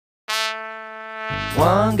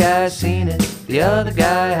One guy's seen it, the other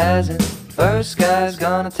guy hasn't. First guy's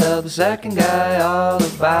gonna tell the second guy all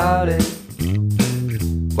about it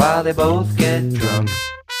while they both get drunk.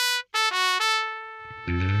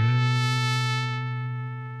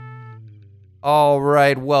 All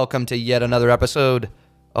right, welcome to yet another episode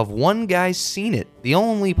of One Guy's Seen It, the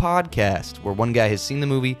only podcast where one guy has seen the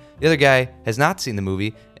movie, the other guy has not seen the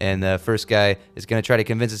movie, and the first guy is going to try to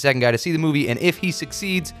convince the second guy to see the movie, and if he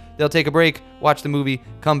succeeds, they'll take a break, watch the movie,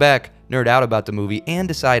 come back, nerd out about the movie, and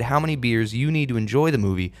decide how many beers you need to enjoy the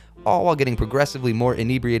movie, all while getting progressively more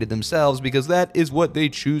inebriated themselves, because that is what they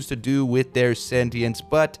choose to do with their sentience.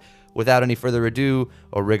 But without any further ado,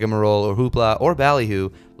 or rigmarole, or hoopla, or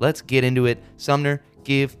ballyhoo, let's get into it. Sumner,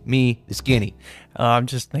 give me the skinny. I'm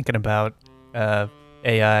just thinking about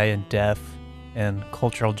AI and death and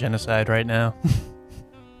cultural genocide right now.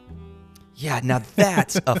 Yeah, now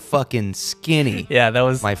that's a fucking skinny. Yeah, that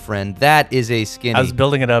was... my friend, that is a skinny. I was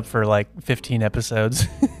building it up for like 15 episodes.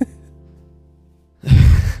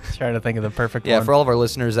 Trying to think of the perfect one. Yeah, for all of our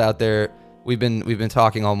listeners out there, we've been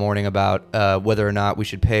talking all morning about whether or not we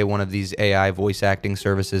should pay one of these AI voice acting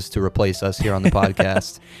services to replace us here on the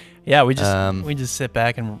podcast. Yeah, we just sit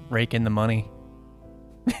back and rake in the money.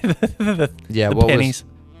 the what pennies.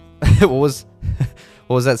 Was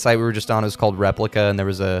what was that site we were just on? It was called Replica, and there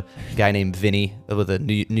was a guy named Vinny with a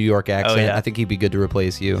New York accent. Oh, yeah. I think he'd be good to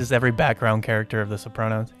replace you. Just every background character of The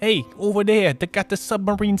Sopranos. Hey, over there, they got the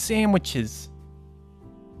submarine sandwiches.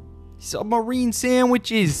 Submarine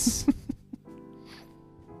sandwiches.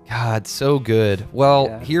 God, so good. Well,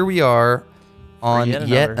 Yeah. Here we are on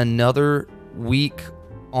yet another week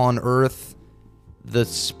on Earth, the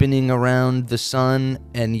spinning around the sun,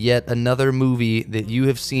 and yet another movie that you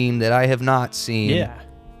have seen that I have not seen. Yeah.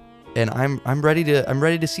 And I'm ready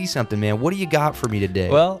to see something, man. What do you got for me today?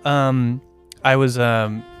 Well, I was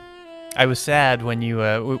sad when you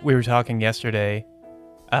we were talking yesterday,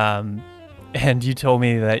 and you told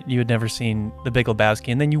me that you had never seen The Big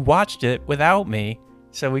Lebowski, and then you watched it without me,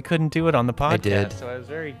 so we couldn't do it on the podcast. I did. So I was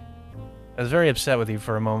very upset with you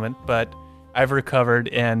for a moment, but I've recovered,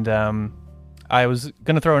 and I was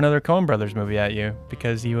gonna throw another Coen Brothers movie at you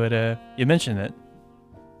because you mentioned it.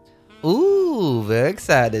 Ooh, very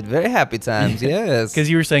excited, very happy times. Yes, Because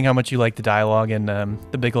you were saying how much you like the dialogue in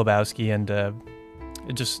The Big Lebowski and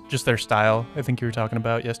just their style. I think you were talking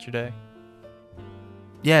about yesterday.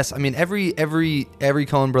 yes. I mean, every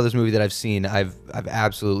Coen Brothers movie that I've seen, I've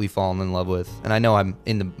absolutely fallen in love with, and I know I'm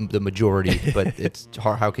in the majority, but it's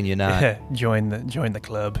hard. How can you not? join the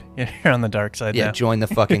club. You're on the dark side Yeah, now. join the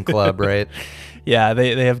fucking club, right? Yeah,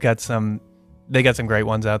 they have got some great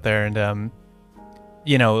ones out there, and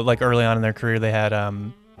like early on in their career, they had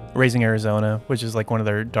Raising Arizona, which is like one of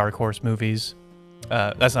their dark horse movies.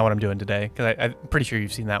 That's not what I'm doing today, because I'm pretty sure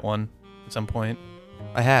you've seen that one at some point.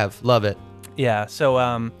 I have, love it. Yeah, so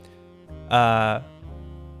I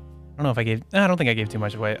don't think I gave too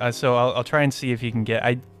much away. So I'll try and see if you can get.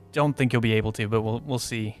 I don't think you'll be able to, but we'll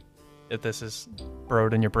see if this is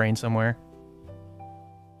burrowed in your brain somewhere.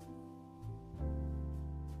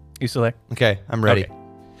 You still there? Okay, I'm ready.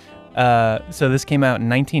 Okay. So this came out in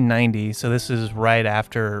 1990. So this is right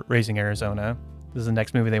after Raising Arizona. This is the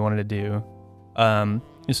next movie they wanted to do.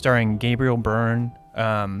 It's starring Gabriel Byrne,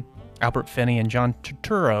 Albert Finney, and John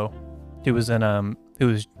Turturro, who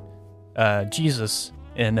was Jesus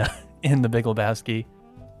in The Big Lebowski,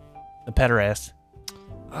 the pederast.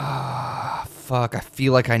 Ah, fuck. I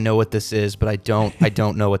feel like I know what this is, but I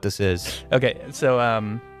don't know what this is. Okay,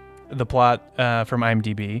 so the plot from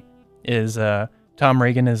IMDb is Tom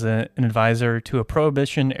Reagan is an advisor to a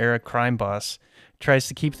Prohibition-era crime boss, tries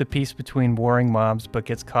to keep the peace between warring mobs, but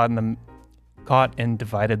gets caught in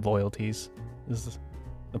divided loyalties. This is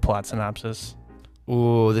the plot synopsis.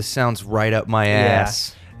 Ooh, this sounds right up my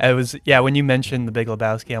ass. When you mentioned The Big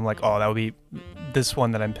Lebowski, I'm like, oh, that would be this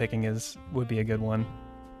one that I'm picking would be a good one.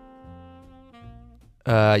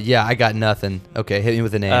 Yeah, I got nothing. Okay, hit me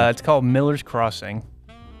with a name. It's called Miller's Crossing,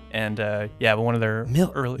 and but one of their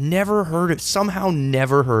early. Never heard of. Somehow,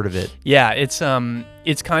 never heard of it. Yeah, it's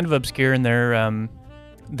kind of obscure in their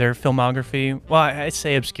filmography. Well, I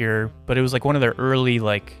say obscure, but it was like one of their early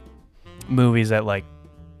like movies that like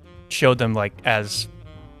showed them like as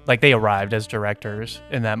like they arrived as directors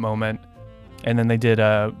in that moment, and then they did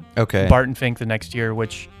Barton Fink the next year,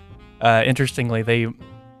 which interestingly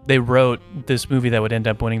they wrote this movie that would end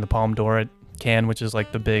up winning the Palme d'Or at Cannes, which is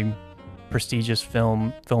like the big prestigious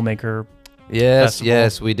filmmaker.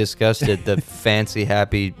 Yes, we discussed it. The fancy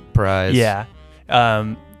happy prize. Yeah.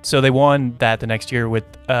 So they won that the next year with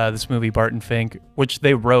this movie Barton Fink, which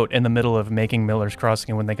they wrote in the middle of making Miller's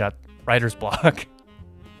Crossing when they got writer's block.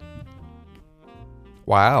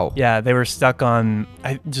 Wow. Yeah, they were stuck on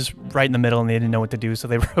just right in the middle, and they didn't know what to do, so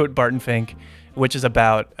they wrote Barton Fink, which is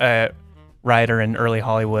about a writer in early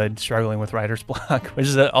Hollywood struggling with writer's block, which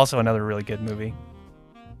is also another really good movie.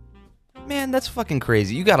 Man, that's fucking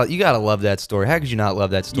crazy. You gotta love that story. How could you not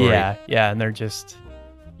love that story? Yeah, and they're just,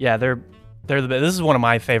 they're the best. This is one of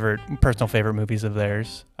my personal favorite movies of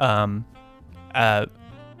theirs. I've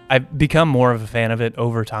become more of a fan of it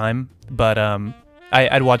over time, but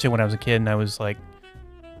I'd watch it when I was a kid, and I was like,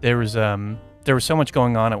 there was so much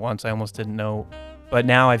going on at once, I almost didn't know. But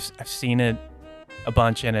now I've seen it a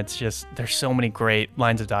bunch, and it's just, there's so many great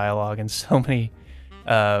lines of dialogue and so many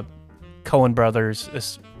Coen brothers,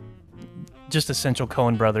 just essential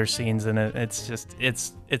Coen brothers scenes in it. It's just,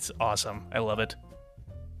 it's awesome. I love it.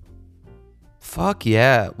 Fuck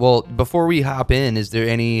yeah. Well, before we hop in, is there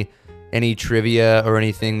any trivia or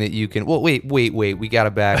anything that you can... Well, wait. We got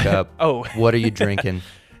to back up. Oh. What are you drinking?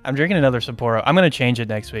 I'm drinking another Sapporo. I'm going to change it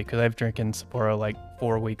next week because I've drinking Sapporo like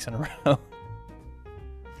 4 weeks in a row.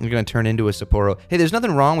 You're going to turn into a Sapporo. Hey, there's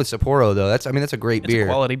nothing wrong with Sapporo, though. That's a great beer. It's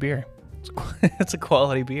a quality beer. It's a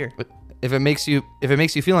quality beer. But if it makes you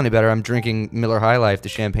feel any better, I'm drinking Miller High Life, the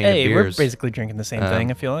champagne of beers. We're basically drinking the same thing,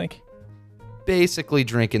 I feel like. Basically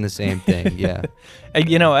drinking the same thing, yeah.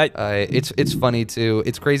 It's funny too.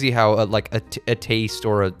 It's crazy how like a taste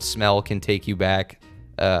or a smell can take you back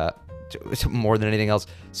to more than anything else.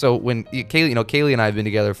 So when Kaylee and I have been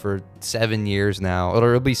together for 7 years now, or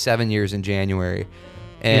it'll be 7 years in January,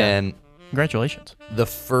 and congratulations.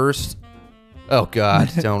 Oh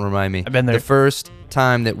God, don't remind me. I've been there. The first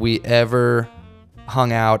time that we ever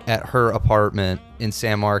hung out at her apartment in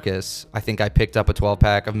San Marcos, I think I picked up a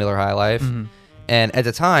 12-pack of Miller High Life. Mm-hmm. And at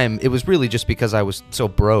the time, it was really just because I was so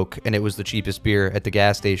broke and it was the cheapest beer at the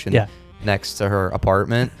gas station next to her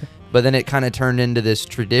apartment. But then it kind of turned into this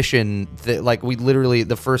tradition that, like, we literally,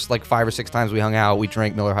 the first, like, 5 or 6 times we hung out, we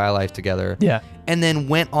drank Miller High Life together. Yeah. And then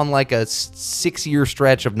went on, like, a 6-year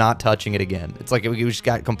stretch of not touching it again. It's like we just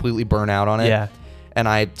got completely burnt out on it. Yeah. And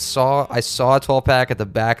I saw a 12-pack at the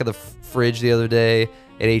back of the fridge the other day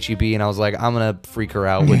at HEB, and I was like, I'm going to freak her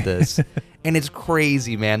out with this. And it's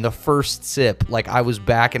crazy, man. The first sip, like, I was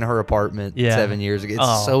back in her apartment 7 years ago.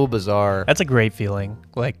 It's so bizarre. That's a great feeling.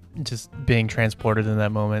 Like, just being transported in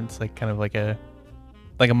that moment. It's like kind of like a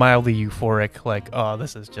mildly euphoric, like, oh,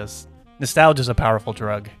 this is just... Nostalgia's a powerful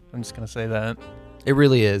drug. I'm just going to say that. It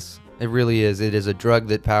really is. It really is. It is a drug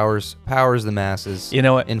that powers the masses. You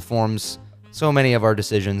know what? Informs so many of our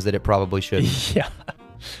decisions that it probably shouldn't.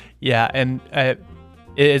 Yeah, and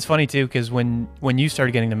it's funny too because when you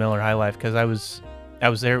started getting to Miller High Life, because I was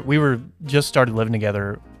there, we were just started living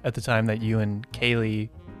together at the time that you and Kaylee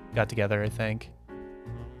got together, I think.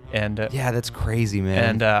 And yeah, that's crazy,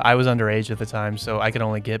 man. And I was underage at the time, so I could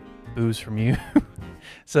only get booze from you.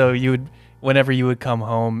 So whenever you would come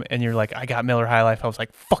home and you're like, I got Miller High Life, I was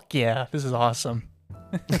like, fuck yeah, this is awesome.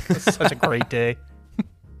 It's such a great day.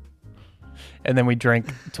 And then we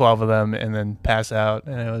drank 12 of them and then pass out,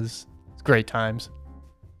 and it was great times.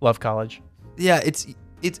 Love college. Yeah, it's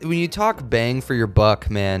when you talk bang for your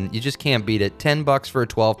buck, man, you just can't beat it. $10 for a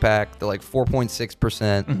 12-pack. They're like 4.6%.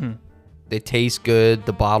 Mm-hmm. They taste good.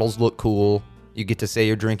 The bottles look cool. You get to say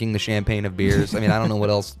you're drinking the champagne of beers. I mean, I don't know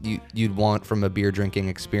what else you'd want from a beer drinking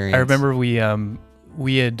experience. I remember we'd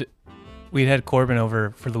had Corbin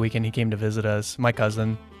over for the weekend. He came to visit us, my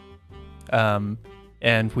cousin.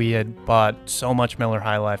 And we had bought so much Miller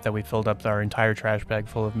High Life that we filled up our entire trash bag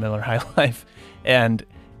full of Miller High Life. And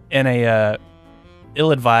in a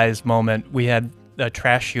ill-advised moment, we had a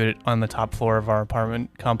trash chute on the top floor of our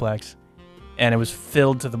apartment complex, and it was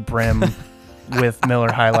filled to the brim with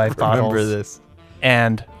Miller High Life bottles. I remember this.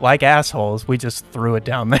 And like assholes, we just threw it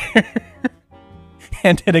down there.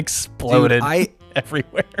 And it exploded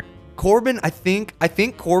everywhere. Corbin, I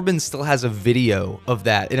think Corbin still has a video of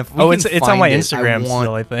that. And if it's on my Instagram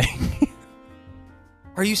still, I think.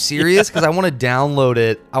 Are you serious? Because I want to download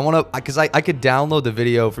it. Because I could download the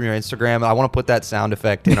video from your Instagram, and I want to put that sound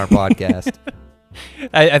effect in our podcast.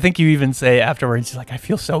 I think you even say afterwards, like, I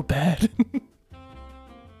feel so bad.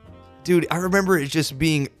 Dude, I remember it just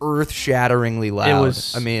being earth-shatteringly loud. It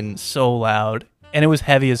was so loud. And it was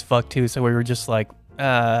heavy as fuck, too, so we were just like,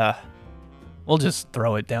 we'll just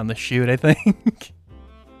throw it down the chute, I think.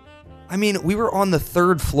 I mean, we were on the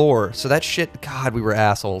 3rd floor, so that shit, God, we were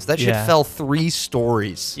assholes. That shit fell 3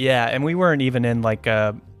 stories. Yeah, and we weren't even in, like,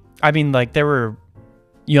 there were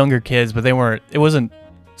younger kids, but it wasn't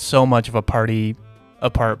so much of a party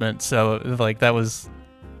apartment, so, like, that was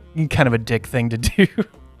kind of a dick thing to do.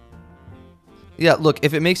 Yeah, look,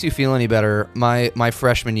 if it makes you feel any better, my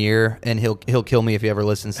freshman year, and he'll kill me if he ever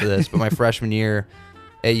listens to this, but my freshman year,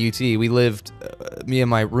 at UT. We lived, me and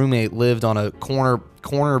my roommate lived on a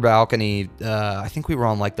corner balcony. I think we were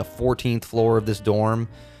on like the 14th floor of this dorm,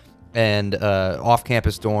 and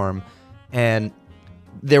off-campus dorm, and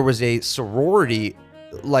there was a sorority,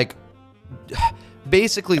 like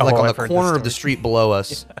basically like on the corner of the street below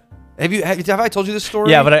us. Yeah. Have I told you this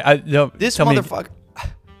story? Yeah, but I no, this motherfucker.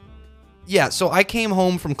 Yeah, so I came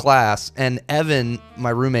home from class, and Evan,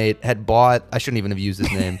 my roommate, had bought, I shouldn't even have used his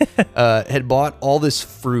name, had bought all this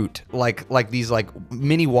fruit, like these like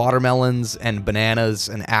mini watermelons and bananas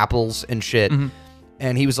and apples and shit. Mm-hmm.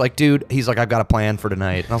 And he was like, dude, he's like, I've got a plan for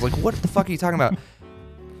tonight. And I was like, what the fuck are you talking about?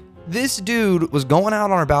 This dude was going out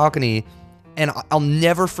on our balcony, and I'll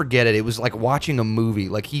never forget it. It was like watching a movie.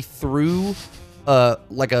 Like, he threw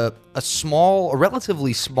like a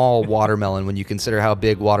relatively small watermelon when you consider how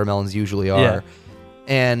big watermelons usually are. Yeah.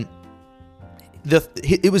 And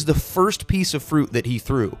it was the first piece of fruit that he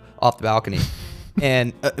threw off the balcony.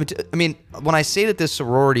 And I mean, when I say that this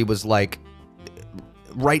sorority was like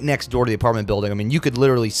right next door to the apartment building, I mean, you could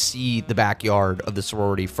literally see the backyard of the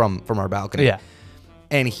sorority from our balcony. Yeah.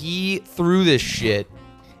 And he threw this shit,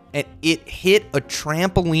 and it hit a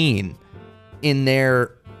trampoline in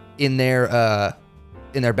their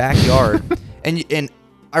backyard. and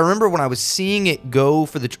I remember when I was seeing it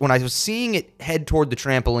when I was seeing it head toward the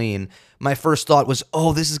trampoline, my first thought was,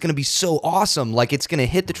 oh, this is going to be so awesome. Like, it's going to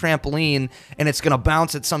hit the trampoline and it's going to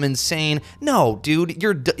bounce at some insane. No, dude,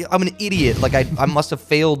 I'm an idiot. Like, I must have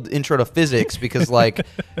failed intro to physics, because like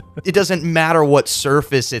it doesn't matter what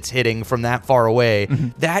surface it's hitting from that far away.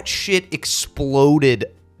 Mm-hmm. That shit exploded.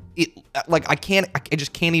 I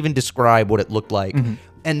just can't even describe what it looked like. Mm-hmm.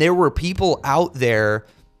 And there were people out there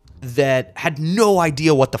that had no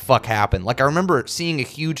idea what the fuck happened. Like, I remember seeing a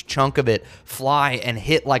huge chunk of it fly and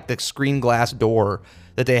hit like the screen glass door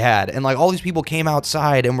that they had. And like all these people came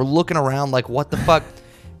outside and were looking around like, what the fuck?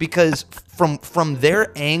 Because from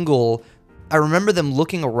their angle, I remember them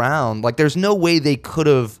looking around like there's no way they could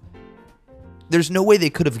have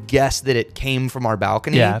guessed that it came from our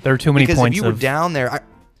balcony. Yeah, there were too many points. If you were down there,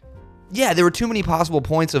 yeah, there were too many possible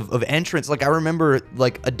points of entrance. Like, I remember,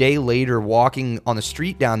 like, a day later walking on the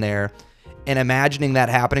street down there and imagining that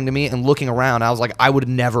happening to me and looking around. I was like, I would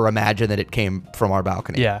never imagine that it came from our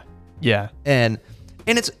balcony. Yeah, yeah. And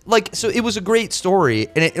it's, like, so it was a great story.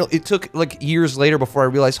 And it took, like, years later before I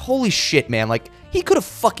realized, holy shit, man. Like, he could have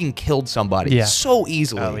fucking killed somebody so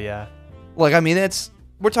easily. Oh, yeah. Like, I mean,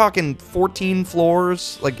 we're talking 14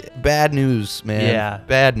 floors, like, bad news, man. Yeah.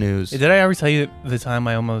 Bad news. Did I ever tell you the time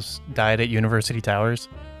I almost died at University Towers?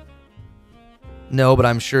 No, but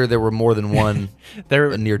I'm sure there were more than one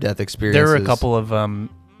near-death experience. There were a couple of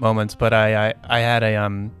moments, but I had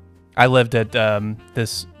I lived at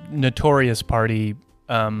this notorious party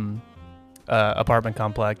apartment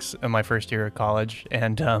complex in my first year of college,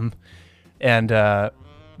 and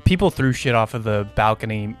people threw shit off of the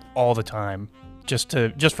balcony all the time. Just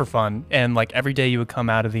for fun, and like every day you would come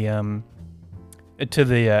out of the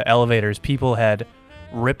elevators, people had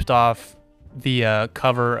ripped off the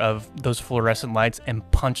cover of those fluorescent lights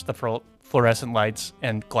and punched the fluorescent lights,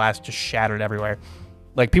 and glass just shattered everywhere.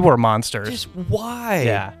 Like, people were monsters. Just why?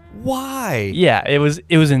 Yeah. Why? Yeah, it was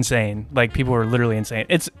insane. Like, people were literally insane.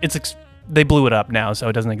 They blew it up now, so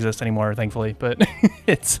it doesn't exist anymore, thankfully. But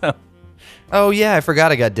it's. Oh yeah, I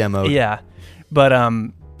forgot it got demoed. Yeah, but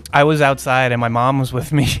I was outside and my mom was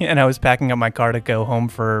with me, and I was packing up my car to go home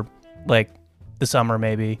for like the summer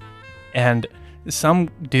maybe. And some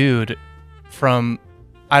dude from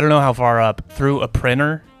I don't know how far up threw a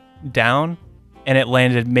printer down, and it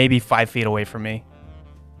landed maybe 5 feet away from me.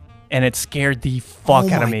 And it scared the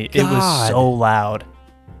fuck out of me. God. It was so loud.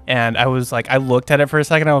 And I was like, I looked at it for a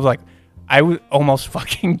second. I was like, almost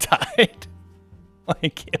fucking died.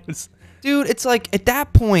 Like, it was. Dude, it's like at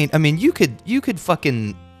that point, I mean, you could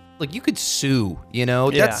fucking. Like, you could sue, you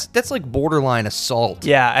know? Yeah. That's like borderline assault.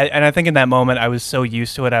 Yeah, and I think in that moment, I was so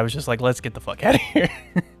used to it, I was just like, let's get the fuck out of here.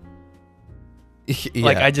 Yeah,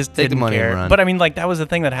 like, I just take didn't the money care. and run. But I mean, like, that was the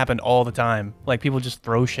thing that happened all the time. Like, people just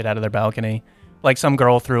throw shit out of their balcony. Like, some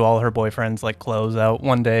girl threw all her boyfriend's, like, clothes out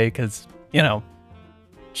one day because, you know,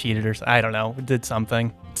 cheated or I don't know, did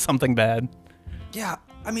something bad. Yeah.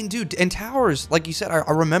 I mean, dude, and Towers, like you said,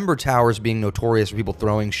 I remember Towers being notorious for people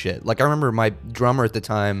throwing shit. Like, I remember my drummer at the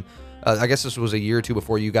time, I guess this was a year or two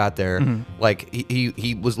before you got there, like,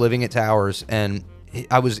 he was living at Towers, and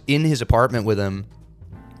I was in his apartment with him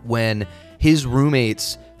when his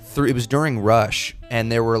roommates it was during Rush,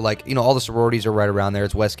 and there were like, all the sororities are right around there.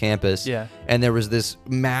 It's West Campus. Yeah. And there was this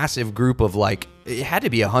massive group of like, it had to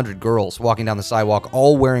be 100 girls walking down the sidewalk,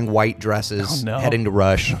 all wearing white dresses, heading to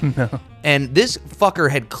Rush. And this fucker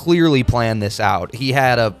had clearly planned this out. He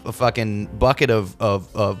had a fucking bucket of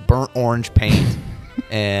burnt orange paint,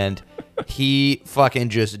 and he fucking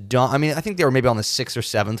just dumped. I mean, I think they were maybe on the 6th or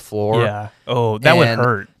 7th floor. Yeah. Oh, that would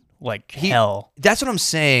hurt like hell. That's what I'm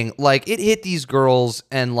saying. Like, it hit these girls,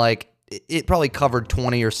 and like it probably covered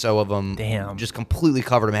 20 or so of them. Damn. Just completely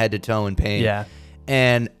covered them head to toe in pain. Yeah.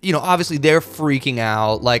 And obviously they're freaking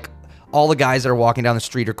out. Like, all the guys that are walking down the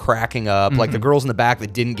street are cracking up. Like, the girls in the back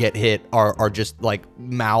that didn't get hit are just like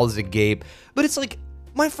mouths agape. But it's like,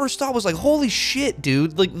 my first thought was like, holy shit,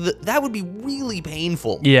 dude. Like, that would be really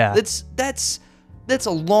painful. Yeah. That's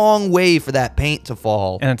a long way for that paint to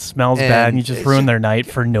fall. And it smells bad, and you just ruin their night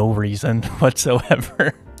for no reason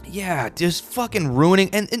whatsoever. Yeah, just fucking ruining.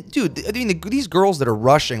 And dude, I mean, these girls that are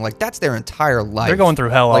rushing, like, that's their entire life. They're going through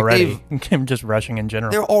hell like, already. Just rushing in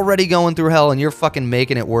general. They're already going through hell, and you're fucking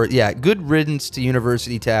making it worse. Yeah, good riddance to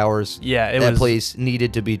University Towers. Yeah, that place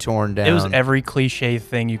needed to be torn down. It was every cliche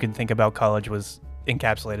thing you can think about college was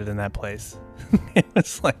encapsulated in that place. It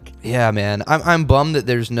was like, yeah, man. I'm bummed that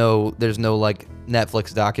there's no like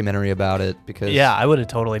Netflix documentary about it, because I would have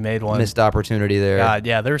totally made one. Missed opportunity there. God,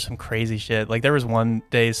 yeah, there was some crazy shit. Like, there was one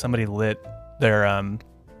day somebody lit their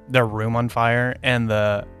room on fire, and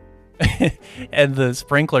the and the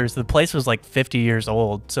sprinklers. The place was like 50 years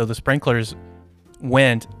old, so the sprinklers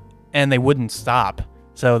went and they wouldn't stop.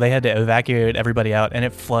 So they had to evacuate everybody out, and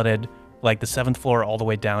it flooded like the 7th floor all the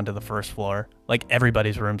way down to the 1st floor. Like,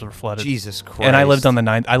 everybody's rooms were flooded. Jesus Christ. And I lived on the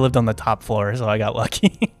 9th. I lived on the top floor, so I got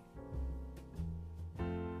lucky.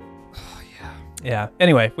 Yeah.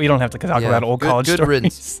 Anyway, we don't have to talk about old college good stories.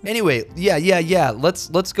 Riddance. Anyway, yeah.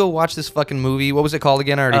 Let's go watch this fucking movie. What was it called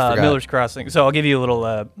again? I already forgot. Miller's Crossing. So I'll give you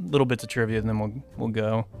a little bits of trivia, and then we'll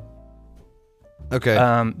go. Okay.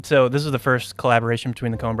 So this is the first collaboration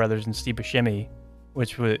between the Coen brothers and Steve Buscemi,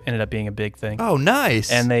 which ended up being a big thing. Oh,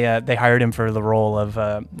 nice. And they hired him for the role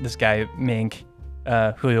of this guy Mink,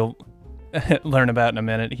 who you'll learn about in a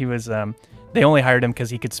minute. He was they only hired him because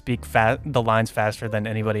he could speak the lines faster than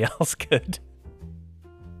anybody else could.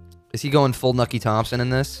 Is he going full Nucky Thompson in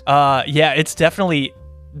this? Yeah, it's definitely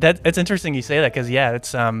that. It's interesting you say that, because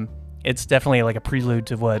it's definitely like a prelude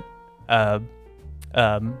to what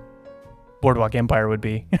Boardwalk Empire would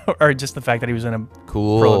be, or just the fact that he was in a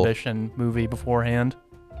Prohibition movie beforehand.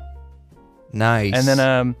 Nice. And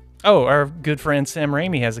then our good friend Sam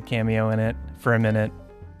Raimi has a cameo in it for a minute.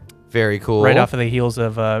 Very cool. Right off of the heels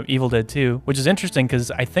of Evil Dead 2, which is interesting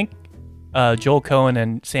because I think Joel Coen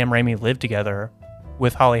and Sam Raimi lived together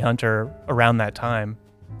with Holly Hunter around that time,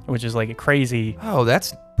 which is like a crazy. Oh,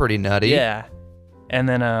 that's pretty nutty. Yeah. And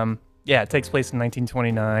then it takes place in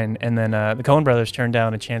 1929, and then the Coen brothers turned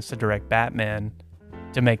down a chance to direct Batman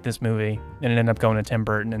to make this movie, and it ended up going to Tim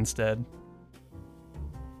Burton instead.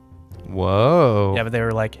 Whoa. Yeah, but they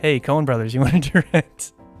were like, "Hey, Coen brothers, you want to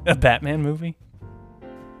direct a Batman movie?"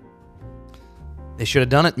 They should have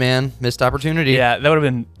done it, man. Missed opportunity. Yeah, that would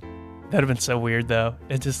have been so weird though.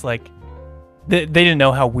 It's just like they didn't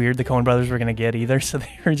know how weird the Coen brothers were gonna get either, so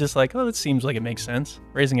they were just like, "Oh, it seems like it makes sense.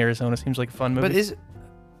 Raising Arizona seems like a fun movie."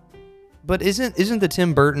 But isn't the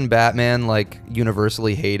Tim Burton Batman like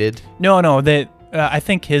universally hated? No. I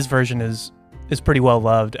think his version is pretty well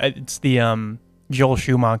loved. It's the Joel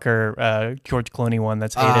Schumacher, George Clooney one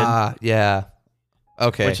that's hated. Ah, yeah.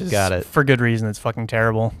 Okay, which is, got it. For good reason. It's fucking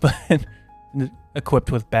terrible, but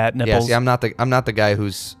equipped with bat nipples. Yeah, see, I'm not the guy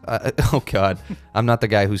who's. Oh God, I'm not the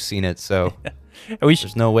guy who's seen it. So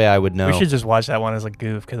there's no way I would know. We should just watch that one as a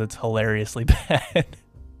goof because it's hilariously bad.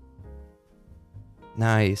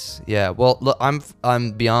 Nice. Yeah. Well, look,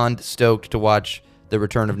 I'm beyond stoked to watch The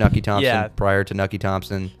Return of Nucky Thompson prior to Nucky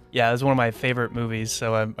Thompson. Yeah, it's one of my favorite movies,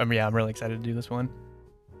 so I'm really excited to do this one.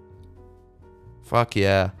 Fuck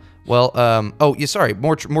yeah. Well, sorry,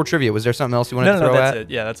 more trivia. Was there something else you wanted to throw that's it.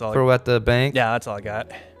 Yeah, that's all. Throw at the bank? Yeah, that's all I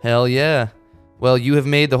got. Hell yeah. Well, you have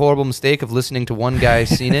made the horrible mistake of listening to One Guy's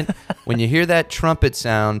Seen It. When you hear that trumpet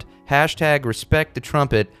sound, #respect the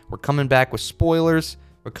trumpet. We're coming back with spoilers.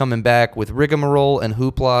 We're coming back with rigmarole and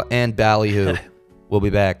hoopla and ballyhoo. We'll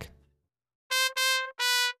be back.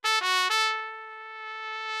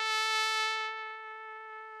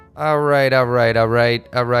 All right. We're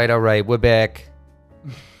back.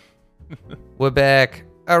 We're back.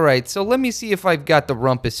 All right, so let me see if I've got the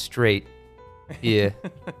rumpus straight here.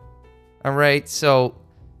 All right, so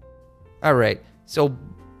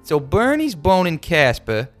Bernie's boning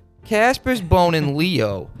Casper. Casper's boning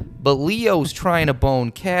Leo, but Leo's trying to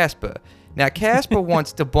bone Casper. Now, Casper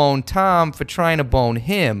wants to bone Tom for trying to bone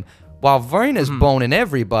him, while Verna's boning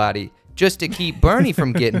everybody just to keep Bernie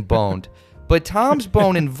from getting boned. But Tom's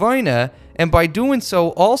boning Verna, and by doing so,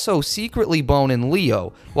 also secretly boning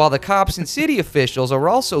Leo, while the cops and city officials are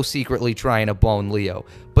also secretly trying to bone Leo.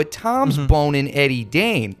 But Tom's boning Eddie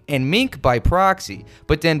Dane and Mink by proxy.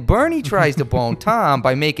 But then Bernie tries to bone Tom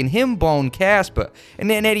by making him bone Casper. And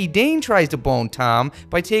then Eddie Dane tries to bone Tom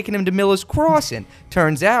by taking him to Miller's Crossing.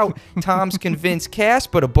 Turns out, Tom's convinced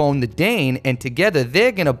Casper to bone the Dane, and together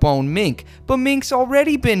they're gonna bone Mink. But Mink's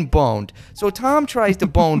already been boned. So Tom tries to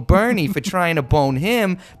bone Bernie for trying to bone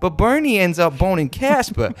him, but Bernie ends up boning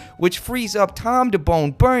Casper, which frees up Tom to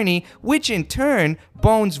bone Bernie, which in turn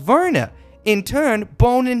bones Verna. In turn,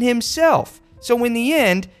 boning himself. So in the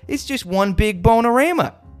end, it's just one big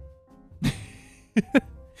bonerama.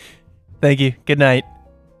 Thank you. Good night.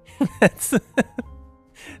 That's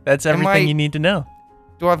everything you need to know.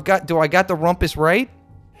 Do I got the rumpus right?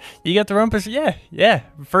 You got the rumpus. Yeah.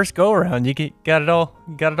 First go around, you got it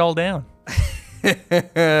all down.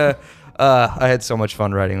 I had so much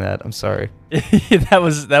fun writing that. I'm sorry. That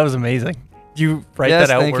was amazing. Did you write that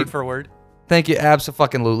out word for word? Thank you.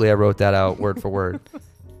 Absolutely, I wrote that out word for word.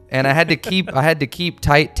 And I had to keep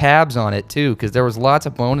tight tabs on it too, because there was lots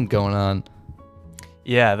of boning going on.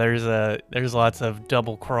 Yeah, there's lots of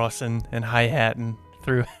double crossing and hi-hatting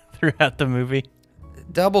throughout the movie.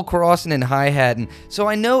 Double crossing and hi-hatting. So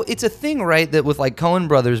I know it's a thing, right, that with like Coen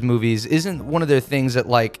Brothers movies, isn't one of their things that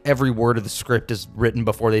like every word of the script is written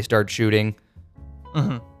before they start shooting?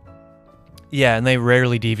 Mm-hmm. Yeah, and they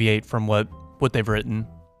rarely deviate from what they've written.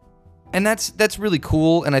 And that's really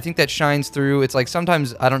cool, and I think that shines through. It's like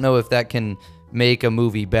sometimes I don't know if that can make a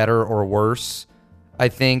movie better or worse. I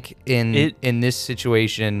think in this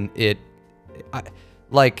situation, I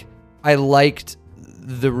liked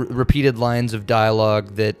the repeated lines of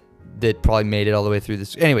dialogue that probably made it all the way through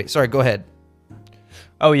this. Anyway, sorry, go ahead.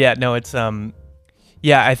 Oh yeah, no, it's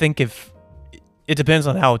I think if it depends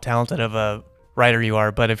on how talented of a writer you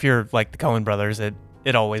are, but if you're like the Coen Brothers, it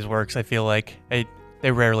always works. I feel like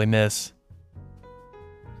they rarely miss.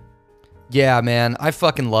 Yeah, man, I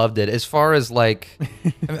fucking loved it. As far as like,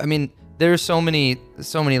 I mean, there's so many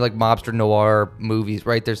like mobster noir movies,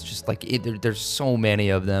 right? There's just like there's so many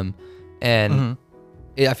of them, and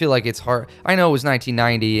I feel like it's hard. I know it was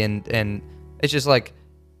 1990, and it's just like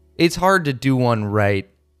it's hard to do one right,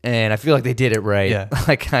 and I feel like they did it right.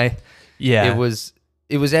 Yeah, it was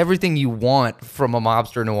everything you want from a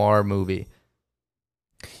mobster noir movie.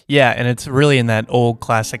 Yeah, and it's really in that old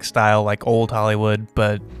classic style, like old Hollywood,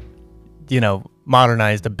 but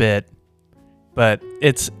modernized a bit. But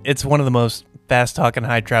it's one of the most fast-talking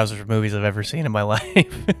high trousers movies I've ever seen in my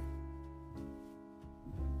life.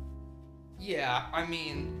 Yeah, I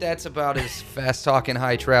mean, that's about as fast-talking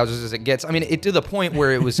high trousers as it gets. I mean, it to the point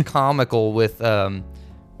where it was comical with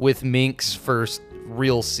Mink's first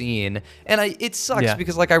real scene, and it sucks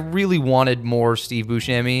because like I really wanted more Steve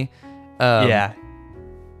Buscemi. Yeah.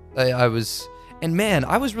 I was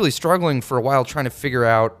really struggling for a while trying to figure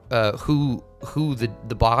out who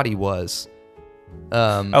the body was.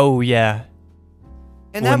 Oh yeah.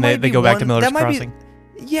 And when they go back to Miller's Crossing.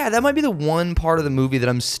 That might be the one part of the movie that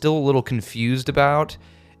I'm still a little confused about.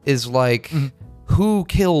 Is like who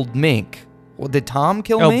killed Mink? Well, did Tom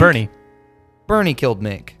kill Mink? Oh, Bernie. Bernie killed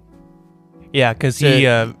Mink. Yeah, because he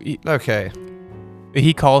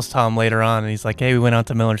calls Tom later on and he's like, "Hey, we went out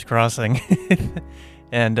to Miller's Crossing."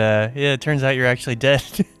 And it turns out you're actually dead.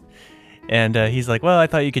 And he's like, well, I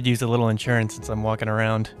thought you could use a little insurance since I'm walking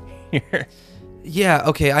around here. Yeah,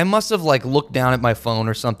 okay. I must have like looked down at my phone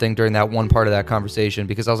or something during that one part of that conversation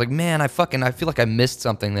because I was like, man, I feel like I missed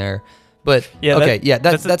something there. But yeah,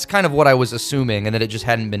 that's kind of what I was assuming, and that it just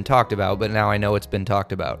hadn't been talked about. But now I know it's been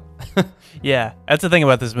talked about. Yeah, that's the thing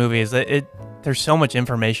about this movie is that there's so much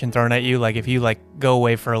information thrown at you. Like if you like go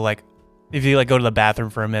away for like. If you like go to the bathroom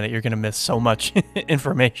for a minute, you're gonna miss so much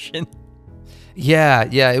information. Yeah,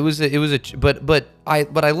 but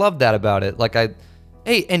I love that about it. Like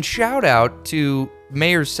and shout out to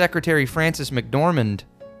Mayor's Secretary Frances McDormand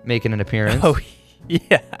making an appearance. Oh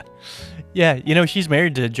yeah. She's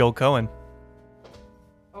married to Joel Cohen.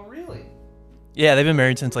 Oh really? Yeah, they've been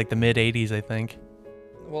married since like the mid '80s, I think.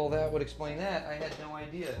 Well, that would explain that. I had no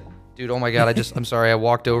idea. Dude, oh my God, I'm sorry. I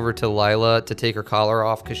walked over to Lila to take her collar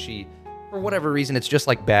off because for whatever reason, it's just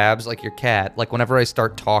like Babs, like your cat. Like whenever I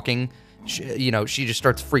start talking, she just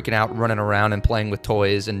starts freaking out, running around and playing with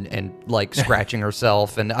toys and like scratching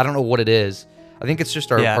herself. And I don't know what it is. I think it's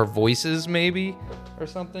just our voices maybe or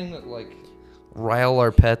something that like rile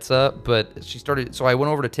our pets up. But she started, so I went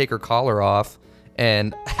over to take her collar off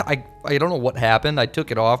and I don't know what happened. I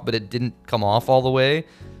took it off, but it didn't come off all the way.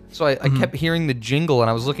 So I kept hearing the jingle, and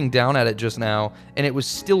I was looking down at it just now, and it was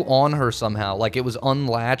still on her somehow. Like, it was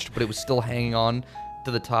unlatched, but it was still hanging on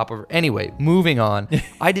to the top of her. Anyway, moving on.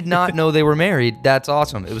 I did not know they were married. That's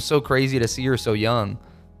awesome. It was so crazy to see her so young.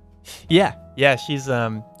 Yeah, she's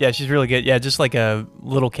really good. Yeah, just like a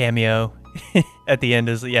little cameo at the end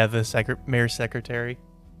as the mayor's secretary.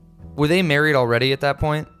 Were they married already at that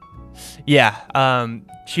point? Yeah,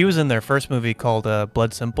 she was in their first movie called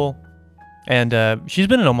Blood Simple, and she's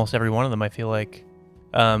been in almost every one of them, I feel like,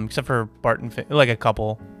 except for Barton, like a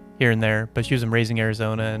couple here and there. But she was in Raising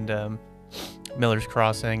Arizona and Miller's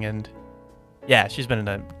Crossing, and yeah, she's been in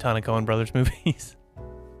a ton of Coen Brothers movies.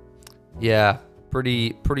 Yeah,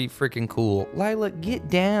 pretty freaking cool. Lila, get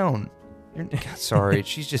down. Sorry,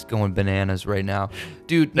 she's just going bananas right now,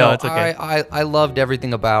 dude. No, it's okay. I loved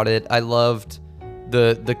everything about it. I loved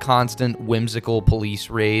the constant whimsical police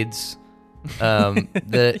raids.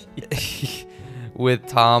 With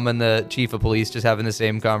Tom and the chief of police just having the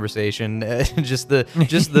same conversation. just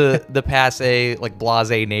the passe, like,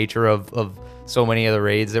 blasé nature of so many of the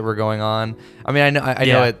raids that were going on. I mean, I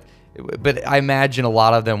know it, but I imagine a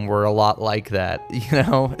lot of them were a lot like that,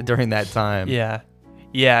 during that time.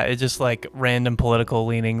 Yeah, it's just like random political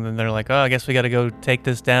leaning. Then they're like, oh, I guess we got to go take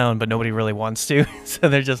this down, but nobody really wants to. So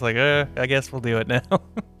they're just like, I guess we'll do it now.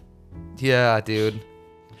 Yeah, dude.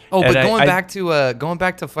 Oh, and but going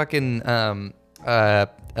back to fucking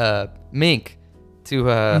Mink,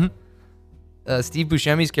 to Steve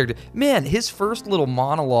Buscemi's character. Man, his first little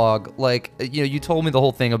monologue, like, you told me the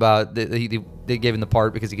whole thing about they gave him the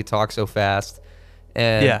part because he could talk so fast,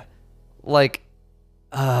 and like,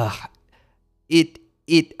 it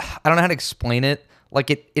I don't know how to explain it. Like,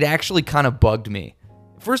 it actually kind of bugged me.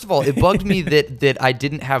 First of all, it bugged me that I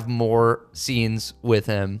didn't have more scenes with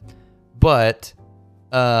him, but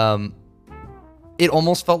it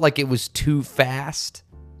almost felt like it was too fast,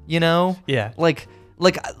 Yeah. Like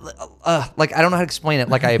I don't know how to explain it.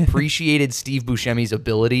 Like, I appreciated Steve Buscemi's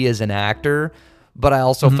ability as an actor, but I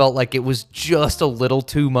also felt like it was just a little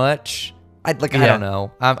too much. I don't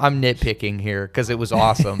know. I'm nitpicking here because it was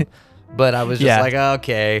awesome, but I was just like,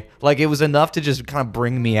 okay, like, it was enough to just kind of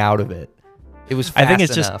bring me out of it. It was fast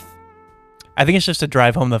enough. I think it's just to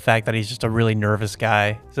drive home the fact that he's just a really nervous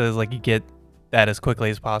guy. So it's like you get that as quickly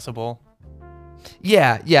as possible.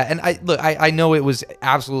 Yeah, and I know it was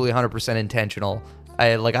absolutely 100% intentional.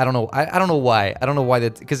 I don't know why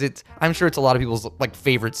that, because I'm sure it's a lot of people's, like,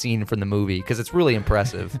 favorite scene from the movie because it's really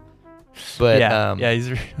impressive. But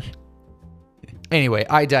he's anyway,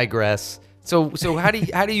 I digress. So how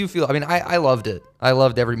do you feel? I mean, I loved it. I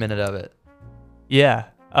loved every minute of it. Yeah.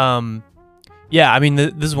 I mean,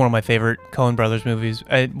 this is one of my favorite Coen Brothers movies.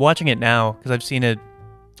 Watching it now, because I've seen it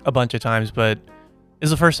a bunch of times, but this is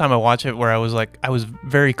the first time I watched it where I was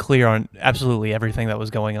very clear on absolutely everything that was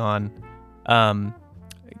going on.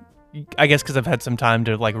 I guess because I've had some time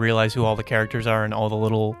to, like, realize who all the characters are and all the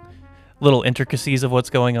little intricacies of what's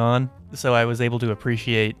going on. So I was able to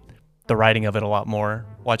appreciate the writing of it a lot more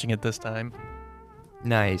watching it this time.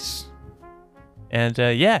 Nice. And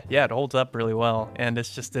it holds up really well. And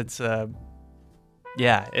it's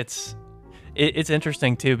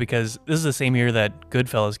interesting too, because this is the same year that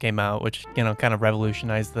Goodfellas came out, which, kind of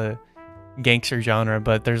revolutionized the gangster genre.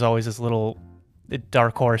 But there's always this little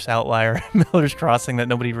dark horse outlier, Miller's Crossing, that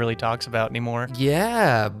nobody really talks about anymore.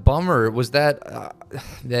 Yeah, bummer. Was that?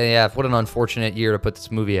 What an unfortunate year to put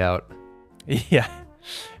this movie out. Yeah,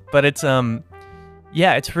 but it's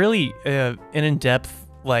it's really an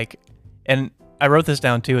in-depth, like, and I wrote this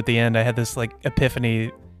down too at the end. I had this, like,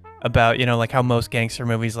 epiphany about, like, how most gangster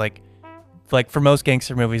movies, like for most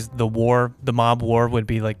gangster movies, the mob war would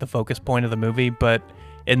be, like, the focus point of the movie, but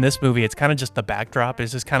in this movie, it's kind of just the backdrop.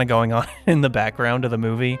 It's just kind of going on in the background of the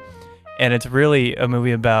movie, and it's really a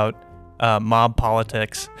movie about mob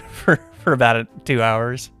politics for about 2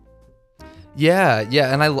 hours. Yeah,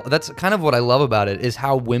 and that's kind of what I love about it, is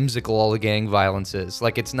how whimsical all the gang violence is.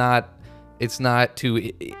 Like, it's not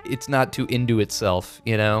too into itself,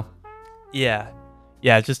 Yeah,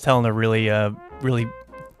 it's just telling a really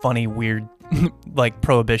funny, weird, like,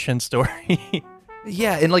 prohibition story.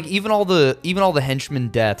 Yeah, and, like, even all the henchmen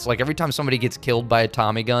deaths, like, every time somebody gets killed by a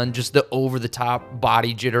Tommy gun, just the over the top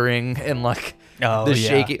body jittering and, like, the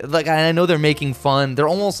shaking. Like, I know they're making fun. They're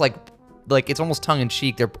almost like it's almost tongue in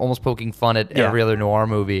cheek. They're almost poking fun at every other noir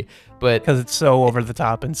movie, but because it's so over the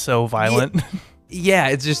top and so violent. Yeah,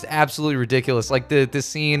 it's just absolutely ridiculous. Like the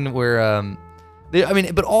scene where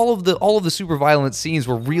but all of the super violent scenes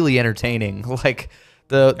were really entertaining. Like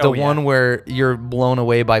the one where you're blown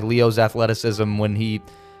away by Leo's athleticism when he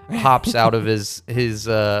hops out of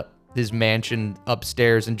his mansion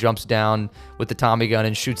upstairs and jumps down with the Tommy gun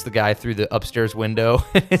and shoots the guy through the upstairs window.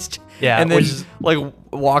 And then like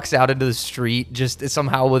walks out into the street just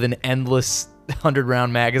somehow with an endless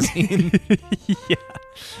 100-round magazine.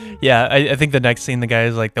 Yeah. I think the next scene, the guy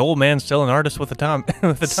is like, the old man's still an artist with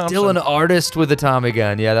a Still an artist with a Tommy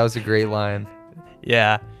gun. Yeah, that was a great line.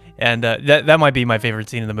 Yeah, and that might be my favorite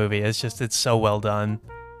scene in the movie. It's so well done,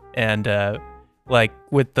 and like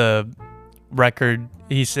with the record,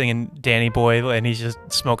 he's singing Danny Boy, and he's just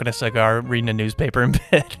smoking a cigar, reading a newspaper in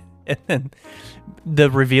bed, and then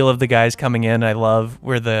the reveal of the guys coming in, I love,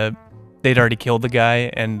 where they'd already killed the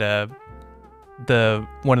guy, and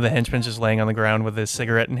one of the henchmen just laying on the ground with his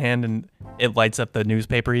cigarette in hand, and it lights up the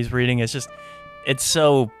newspaper he's reading. It's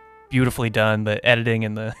so beautifully done. The editing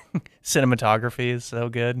and the cinematography is so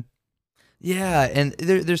good. Yeah, and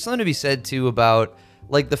there's something to be said too about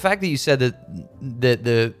like the fact that you said that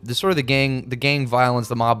the sort of the gang violence,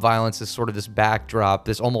 the mob violence is sort of this backdrop,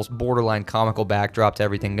 this almost borderline comical backdrop to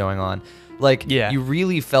everything going on. Like, you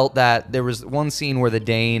really felt that. There was one scene where the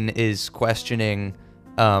Dane is questioning,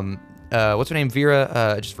 what's her name?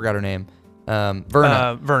 Vera? I just forgot her name.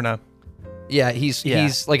 Verna. Verna. Yeah,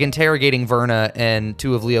 he's like interrogating Verna, and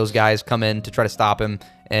two of Leo's guys come in to try to stop him,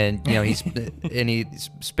 and he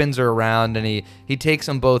spins her around, and he takes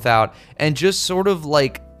them both out, and just sort of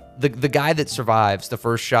like the guy that survives the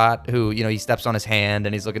first shot, who he steps on his hand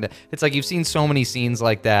and he's looking at. It's like you've seen so many scenes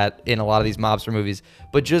like that in a lot of these mobster movies,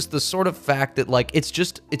 but just the sort of fact that like it's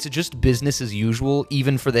just business as usual,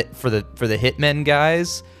 even for the hitmen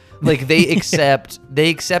guys. Like they accept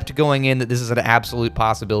going in that this is an absolute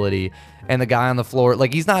possibility. And the guy on the floor,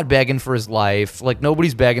 like, he's not begging for his life. Like,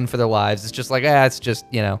 nobody's begging for their lives. It's just like, it's just,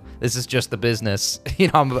 this is just the business.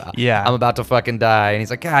 I'm about to fucking die. And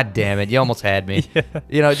he's like, God damn it, you almost had me.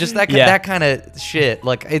 Just that kind of shit.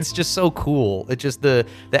 Like, it's just so cool. It's just the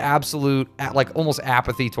absolute, like, almost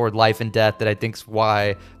apathy toward life and death that I think's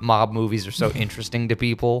why mob movies are so interesting to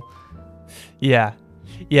people. Yeah,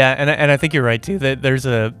 and I think you're right too. That there's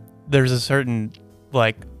a certain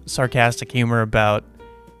like sarcastic humor about.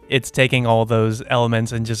 It's taking all those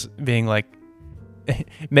elements and just being like,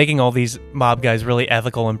 making all these mob guys really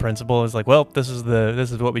ethical and principled. It's like, well, this is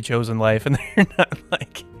what we chose in life, and they're not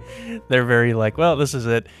like, they're very like, well, this is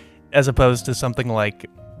it, as opposed to something like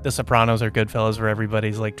The Sopranos or Goodfellas, where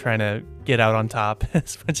everybody's like trying to get out on top.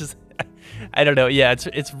 As much as I don't know, yeah,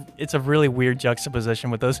 it's a really weird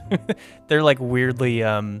juxtaposition with those. They're like weirdly,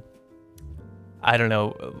 I don't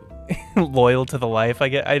know, loyal to the life.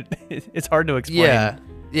 It's hard to explain.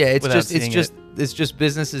 Yeah, it's just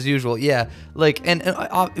business as usual. Yeah, like and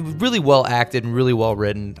really well acted and really well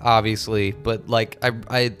written, obviously. But like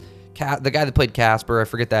the guy that played Casper, I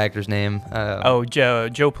forget the actor's name.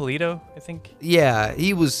 Joe Polito, I think. Yeah,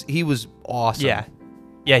 he was awesome.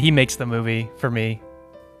 Yeah, he makes the movie for me.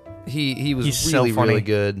 He's really so funny. Really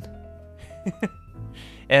good.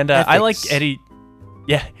 And I like Eddie.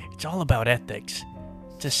 Yeah, it's all about ethics.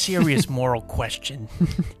 It's a serious moral question.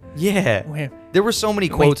 Yeah. There were so many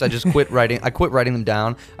quotes I just quit writing. I quit writing them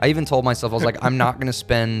down. I even told myself, I was like, I'm not going to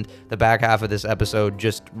spend the back half of this episode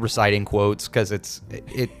just reciting quotes, because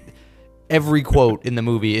every quote in the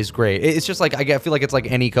movie is great. It's just like, I feel like it's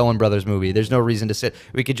like any Coen Brothers movie. There's no reason to sit.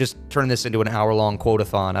 We could just turn this into an hour-long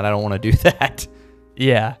quote-a-thon, and I don't want to do that.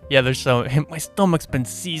 Yeah, there's my stomach's been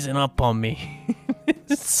seizing up on me.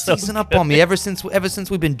 Seizing up on me ever since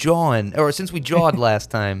we've been jawing, or since we jawed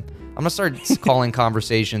last time. I'm gonna start calling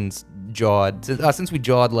conversations jawed since we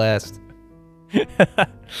jawed last. Damn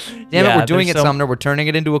it, we're doing it, Sumner. We're turning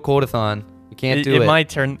it into a quote-a-thon. We can't do it. It might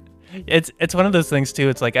turn. It's one of those things too.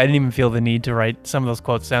 It's like I didn't even feel the need to write some of those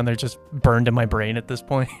quotes down. They're just burned in my brain at this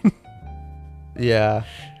point. Yeah.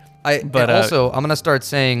 But also, I'm gonna start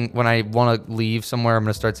saying when I want to leave somewhere, I'm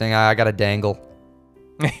gonna start saying I gotta dangle.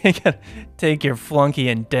 You gotta take your flunky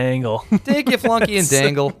and dangle. Take your flunky and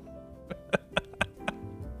dangle.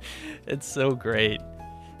 It's so great.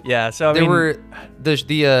 Yeah. So there were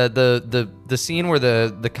the scene where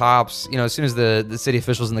the cops, as soon as the city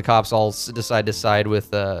officials and the cops all decide to side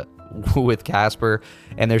with Casper,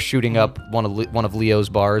 and they're shooting up one of Leo's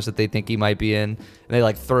bars that they think he might be in, and they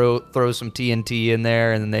like throw some TNT in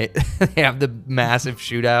there, and then they have the massive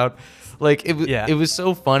shootout. Like it was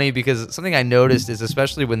so funny, because something I noticed is,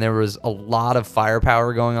 especially when there was a lot of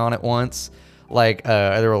firepower going on at once, like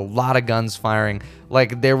there were a lot of guns firing.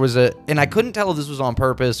 Like there was and I couldn't tell if this was on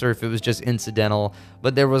purpose or if it was just incidental,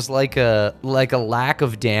 but there was like a lack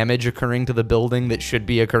of damage occurring to the building that should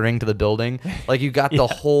be occurring to the building. Like you got the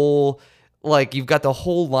whole Like, you've got the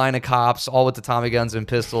whole line of cops, all with the Tommy guns and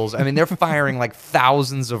pistols. I mean, they're firing like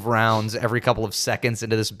thousands of rounds every couple of seconds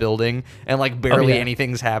into this building, and like barely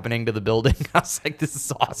anything's happening to the building. I was like, this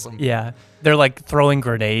is awesome. Yeah. They're like throwing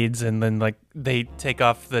grenades, and then like they take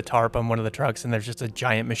off the tarp on one of the trucks, and there's just a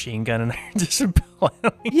giant machine gun, and they're just plowing.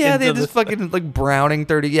 Yeah, they had this fucking like Browning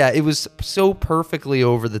 30. Yeah, it was so perfectly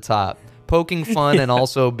over the top, poking fun and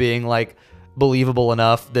also being like believable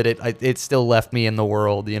enough that it still left me in the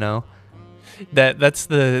world, you know? That's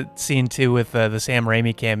the scene too with the Sam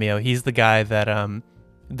Raimi cameo. He's the guy that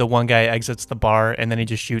the one guy exits the bar and then he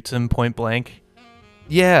just shoots him point blank.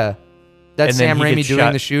 Yeah, that's Sam Raimi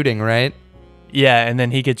doing the shooting, right? Yeah, and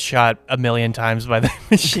then he gets shot a million times by the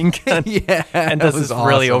machine gun. Yeah, and does this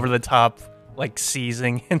really over the top like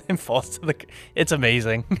seizing and then falls to the. It's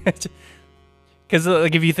amazing. Because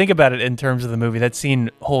like if you think about it in terms of the movie, that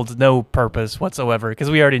scene holds no purpose whatsoever.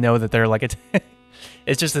 Because we already know that they're like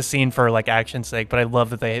it's just a scene for like action's sake. But I love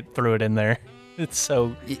that they threw it in there. It's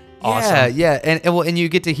so awesome. Yeah, and you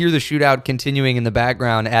get to hear the shootout continuing in the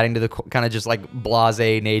background, adding to the kind of just like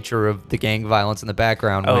blasé nature of the gang violence in the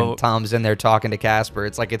background when Tom's in there talking to Casper.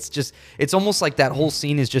 It's like it's almost like that whole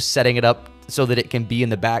scene is just setting it up so that it can be in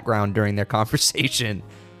the background during their conversation,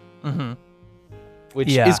 which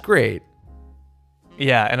is great.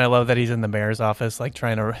 Yeah, and I love that he's in the mayor's office, like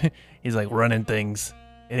he's like running things.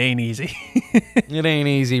 It ain't easy. It ain't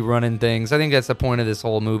easy running things. I think that's the point of this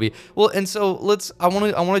whole movie. Well, and so I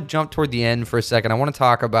want to jump toward the end for a second. I want to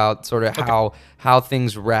talk about sort of how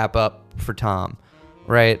things wrap up for Tom,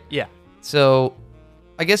 right? Yeah. So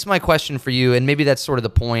I guess my question for you, and maybe that's sort of the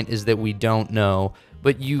point, is that we don't know,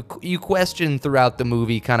 but you question throughout the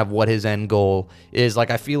movie kind of what his end goal is. Like,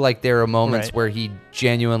 I feel like there are moments where he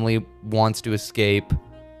genuinely wants to escape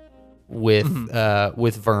with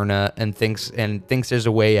Verna and thinks there's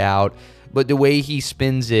a way out, but the way he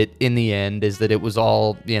spins it in the end is that it was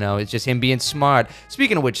all, it's just him being smart.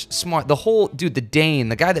 Speaking of which, smart, the Dane,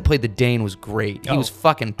 the guy that played the Dane was great. He was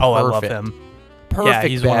fucking perfect. I love him. Perfect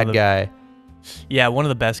he's bad guy. Yeah, one of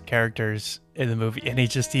the best characters in the movie, and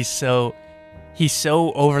he's so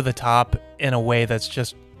over the top in a way that's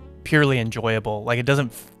just purely enjoyable. Like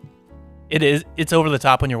it's over the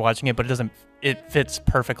top when you're watching it, but it fits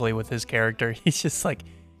perfectly with his character. He's just like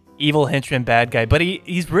evil henchman bad guy, but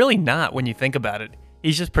he's really not when you think about it.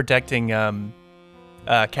 He's just protecting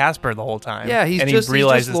Casper the whole time. Yeah, he's just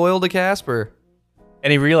loyal to Casper.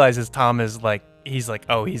 And he realizes Tom is like, he's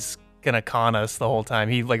gonna con us the whole time.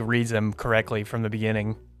 He like reads him correctly from the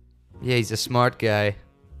beginning. Yeah, he's a smart guy.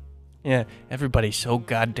 Yeah, everybody's so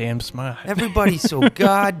goddamn smart. Everybody's so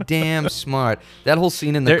goddamn smart. That whole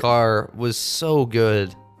scene in the car was so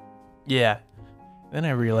good. Yeah. Then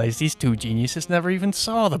I realized these two geniuses never even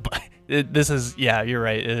saw the... you're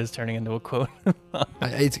right. It is turning into a quote.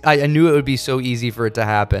 I knew it would be so easy for it to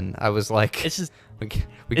happen. I was like, it's just we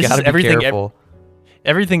gotta be careful.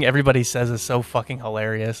 Everything everybody says is so fucking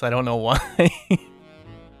hilarious. I don't know why.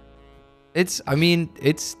 That's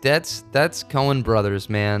Coen Brothers,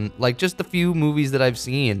 man. Like, just the few movies that I've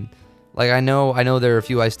seen. Like, I know there are a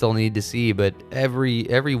few I still need to see, but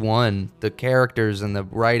every one, the characters and the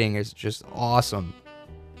writing is just awesome.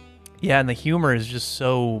 Yeah, and the humor is just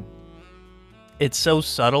it's so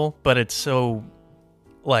subtle, but it's so,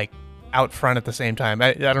 like, out front at the same time.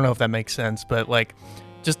 I don't know if that makes sense, but, like,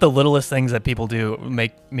 just the littlest things that people do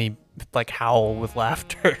make me, like, howl with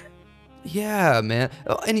laughter. Yeah, man.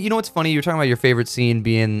 And you know what's funny? You're talking about your favorite scene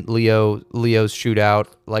being Leo's shootout,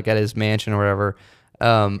 like, at his mansion or whatever.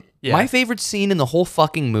 My favorite scene in the whole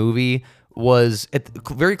fucking movie was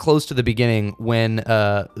very close to the beginning when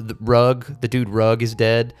the dude Rugg is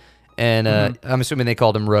dead, and I'm assuming they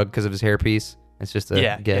called him Rugg because of his hairpiece. It's just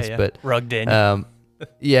a guess, but Rugg Daniel.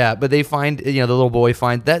 Yeah, but they find the little boy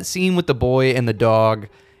finds that scene with the boy and the dog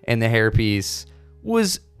and the hairpiece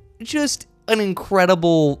was just an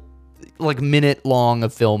incredible minute long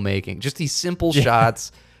of filmmaking. Just these simple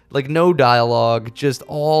shots, like no dialogue, just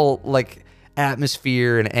all like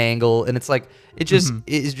atmosphere and angle, and it's like it just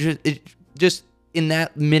in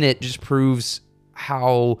that minute just proves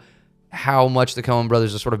how much the Coen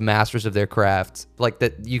brothers are sort of masters of their craft. Like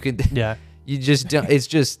that you could you just don't, it's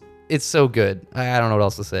so good. I don't know what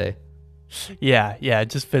else to say. Yeah, it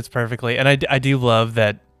just fits perfectly, and I do love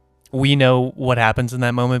that we know what happens in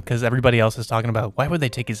that moment because everybody else is talking about why would they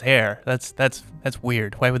take his hair? That's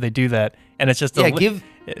weird. Why would they do that? And it's just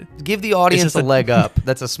give the audience a leg up.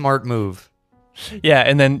 That's a smart move. Yeah,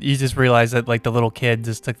 and then you just realize that like the little kid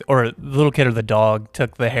or the dog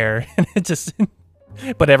took the hair, and it just.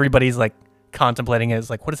 But everybody's like contemplating it. It's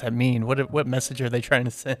like, what does that mean? What message are they trying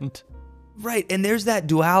to send? Right, and there's that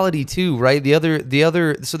duality too, right? The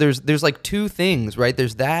other. So there's like two things, right?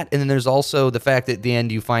 There's that, and then there's also the fact that at the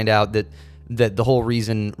end you find out that the whole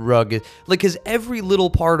reason Rugg is like, because every little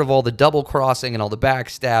part of all the double crossing and all the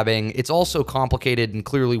backstabbing, it's also complicated and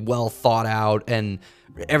clearly well thought out, and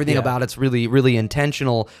everything about it's really, really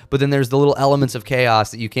intentional. But then there's the little elements of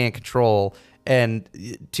chaos that you can't control, and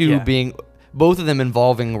two being both of them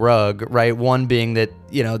involving Rugg, right? One being that,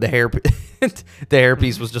 you know, the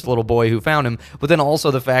hairpiece was just a little boy who found him, but then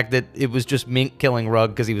also the fact that it was just Mink killing Rugg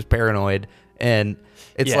because he was paranoid, and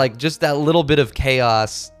it's like just that little bit of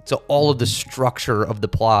chaos. So all of the structure of the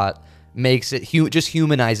plot makes it just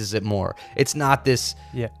humanizes it more. It's not this,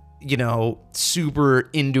 you know, super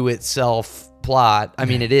into itself plot. I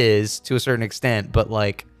mean, it is to a certain extent, but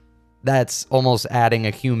like that's almost adding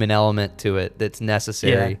a human element to it that's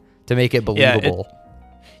necessary to make it believable.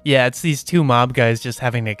 It's these two mob guys just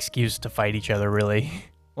having an excuse to fight each other, really.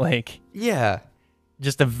 Like,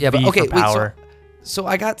 just a V for power. So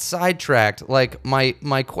I got sidetracked. Like,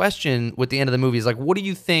 my question with the end of the movie is like, what do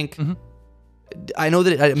you think? I know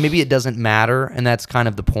that maybe it doesn't matter, and that's kind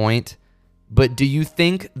of the point. But do you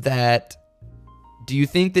think that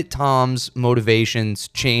Tom's motivations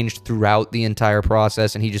changed throughout the entire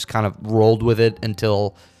process, and he just kind of rolled with it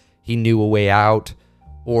until he knew a way out?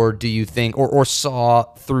 Or do you think, or saw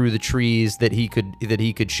through the trees that he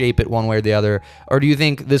could shape it one way or the other? Or do you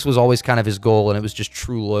think this was always kind of his goal, and it was just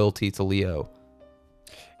true loyalty to Leo?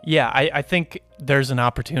 Yeah, I think there's an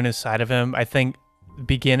opportunist side of him. I think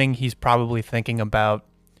beginning he's probably thinking about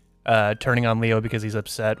turning on Leo because he's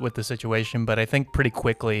upset with the situation, but I think pretty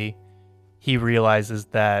quickly he realizes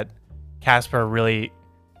that Casper really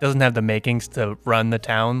doesn't have the makings to run the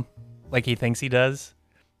town like he thinks he does.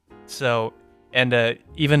 So, and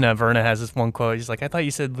even Verna has this one quote. He's like, "I thought you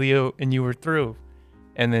said Leo and you were through,"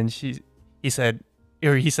 and then he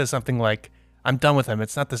says something like, "I'm done with him.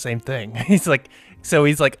 It's not the same thing." He's like,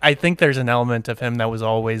 I think there's an element of him that was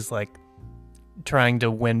always like trying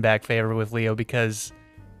to win back favor with Leo, because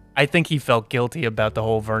I think he felt guilty about the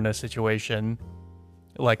whole Verna situation,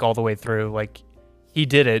 like all the way through. Like he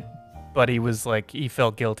did it, but he was like, he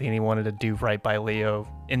felt guilty and he wanted to do right by Leo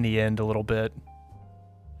in the end a little bit.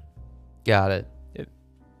 Got it.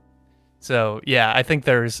 So yeah, I think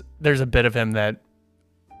there's a bit of him that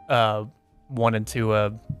wanted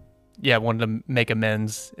to make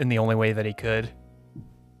amends in the only way that he could.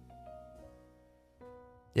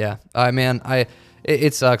 Yeah,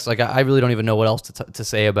 it sucks. Like I really don't even know what else to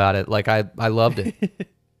say about it. Like I loved it.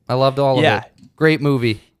 I loved all of it. Great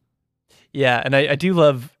movie. Yeah, and I do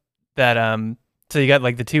love that. So you got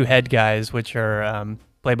like the two head guys, which are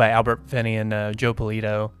played by Albert Finney and Joe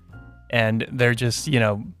Polito, and they're just, you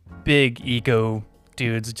know, big ego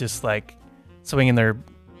dudes, just like swinging their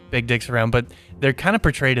big dicks around, but they're kind of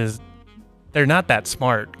portrayed as they're not that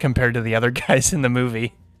smart compared to the other guys in the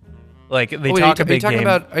movie. Like they talk a big game.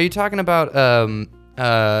 Are you talking about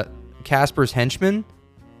Casper's henchman?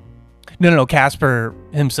 No, Casper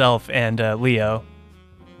himself and Leo.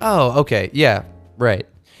 Oh, okay. Yeah, right.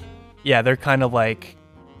 Yeah, they're kind of like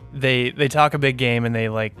they talk a big game and they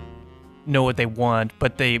like know what they want,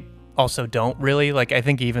 but they also don't really. Like I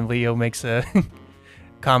think even Leo makes a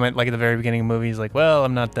comment like at the very beginning of the movie. He's like, "Well,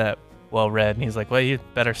 I'm not that well read," and he's like, "Well, you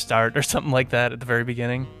better start," or something like that at the very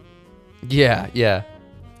beginning. Yeah.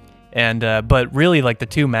 And but really, like the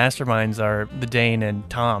two masterminds are the Dane and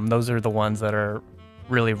Tom. Those are the ones that are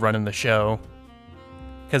really running the show,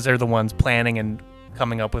 because they're the ones planning and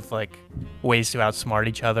coming up with like ways to outsmart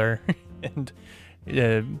each other, and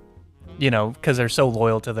you know, because they're so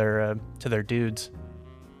loyal to their dudes.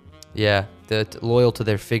 Yeah, they're loyal to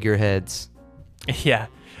their figureheads. Yeah,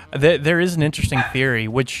 there is an interesting theory,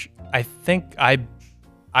 which I think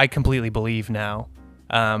I completely believe now.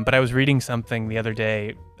 But I was reading something the other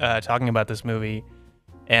day talking about this movie,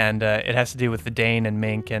 and it has to do with the Dane and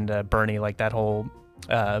Mink and Bernie, like that whole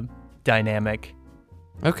dynamic.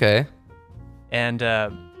 Okay. And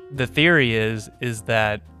the theory is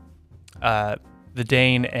that the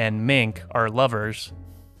Dane and Mink are lovers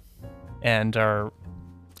and are,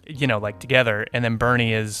 you know, like together, and then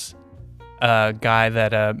Bernie is a guy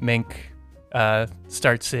that Mink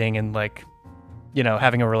starts seeing and like, you know,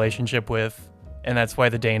 having a relationship with. And that's why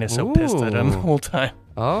the Dane is so pissed at him the whole time.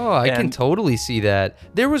 Oh, I can totally see that.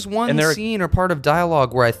 There was one scene or part of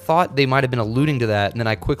dialogue where I thought they might have been alluding to that, and then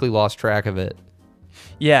I quickly lost track of it.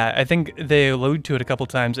 Yeah, I think they allude to it a couple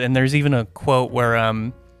times, and there's even a quote where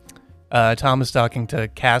Tom is talking to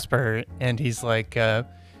Casper, and he's like,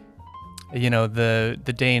 you know,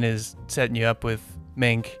 the Dane is setting you up with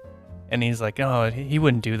Mink, and he's like, oh, he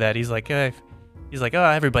wouldn't do that. He's like, oh,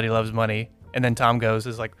 everybody loves money. And then Tom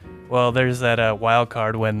is like, well, there's that wild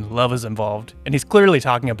card when love is involved. And he's clearly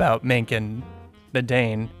talking about Mink and the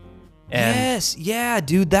Dane. And yes, yeah,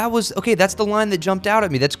 dude, that was, okay, that's the line that jumped out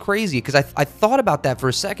at me. That's crazy, because I thought about that for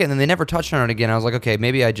a second, and they never touched on it again. I was like, okay,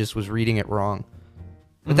 maybe I just was reading it wrong.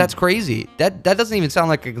 But that's crazy. That doesn't even sound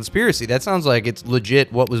like a conspiracy. That sounds like it's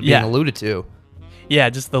legit what was being alluded to. Yeah,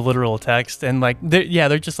 just the literal text. And like,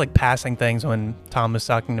 they're just like passing things when Tom was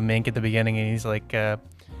talking to Mink at the beginning, and he's like,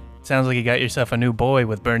 sounds like you got yourself a new boy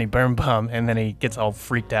with Bernie Birnbaum. And then he gets all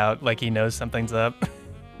freaked out, like he knows something's up.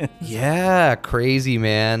 Yeah, crazy,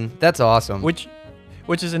 man. That's awesome. Which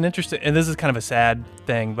is an interesting, and this is kind of a sad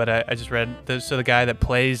thing, but I just read, so the guy that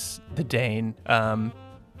plays the Dane,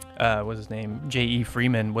 what's his name? J.E.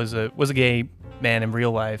 Freeman was a gay man in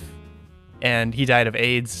real life, and he died of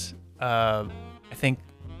AIDS, I think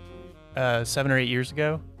 7 or 8 years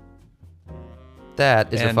ago.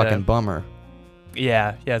 That is a fucking bummer.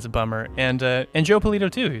 Yeah, it's a bummer. And Joe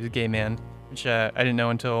Polito too, he's a gay man, which I didn't know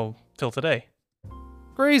until today.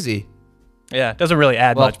 Crazy. Yeah, doesn't really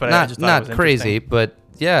add much, but I just thought it was crazy, but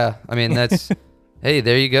yeah, I mean that's hey,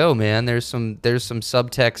 there you go, man. There's some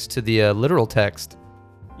subtext to the literal text.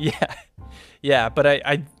 Yeah, but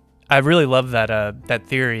I really love that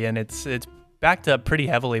theory, and it's backed up pretty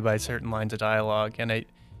heavily by certain lines of dialogue, and it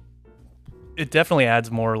definitely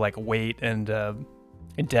adds more like weight and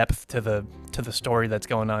depth to the story that's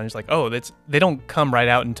going on. It's like, oh, they don't come right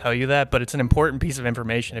out and tell you that, but it's an important piece of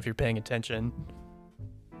information if you're paying attention.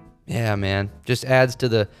 Yeah, man. Just adds to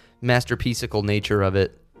the masterpieceical nature of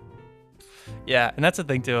it. Yeah, and that's the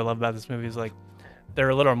thing too I love about this movie is like there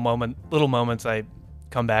are little moments I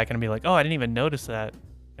come back and be like, oh, I didn't even notice that.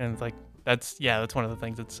 And it's like that's one of the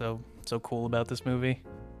things that's so cool about this movie.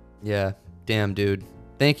 Yeah. Damn, dude.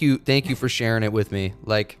 Thank you for sharing it with me.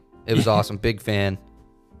 Like, it was awesome. Big fan.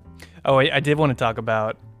 Oh, I did want to talk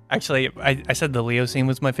about, actually, I said the Leo scene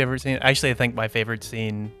was my favorite scene. Actually, I think my favorite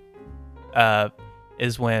scene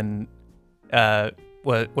is when,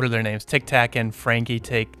 what are their names? Tic Tac and Frankie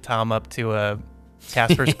take Tom up to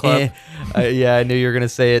Casper's Club. Yeah, I knew you were going to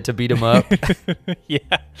say it to beat him up. Yeah.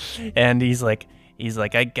 And he's like,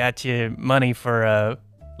 I got you money for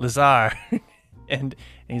Lazar. and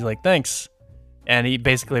he's like, thanks. And he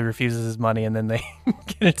basically refuses his money, and then they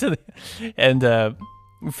get into and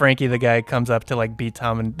Frankie, the guy, comes up to like beat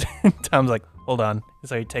Tom, and Tom's like, hold on.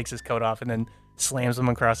 So he takes his coat off and then slams him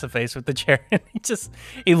across the face with the chair. And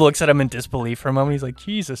he looks at him in disbelief for a moment. He's like,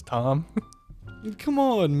 Jesus, Tom. Come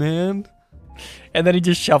on, man. And then he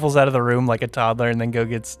just shuffles out of the room like a toddler, and then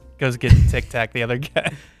goes get Tic Tac, the other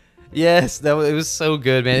guy. Yes, it was so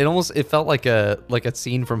good, man. It felt like a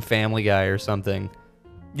scene from Family Guy or something.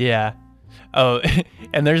 Yeah. Oh,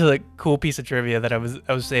 and there's a cool piece of trivia that I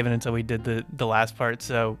was saving until we did the last part.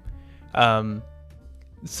 So Tom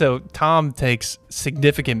takes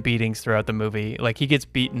significant beatings throughout the movie. Like he gets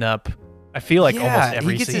beaten up, I feel like almost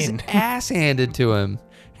every scene. He gets his ass handed to him.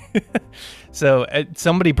 So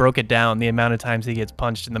somebody broke it down, the amount of times he gets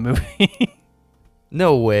punched in the movie.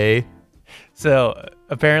 No way. So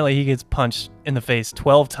apparently he gets punched in the face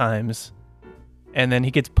 12 times, and then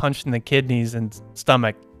he gets punched in the kidneys and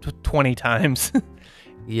stomach 20 times.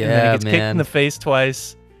 Yeah, and then he gets man. kicked in the face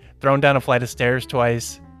twice, thrown down a flight of stairs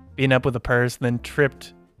twice, beaten up with a purse, then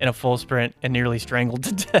tripped in a full sprint and nearly strangled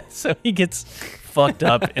to death. So he gets fucked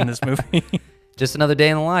up in this movie. Just another day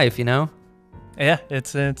in the life, you know? Yeah,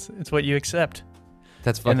 it's what you accept.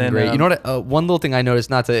 That's fucking great. You know what? One little thing I noticed,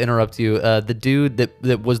 not to interrupt you, the dude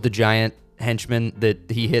that was the giant henchman that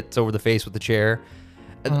he hits over the face with the chair,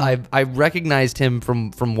 I recognized him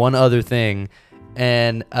from one other thing,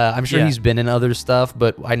 and I'm sure he's been in other stuff,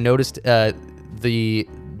 but I noticed the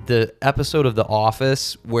episode of The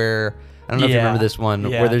Office where, I don't know if you remember this one,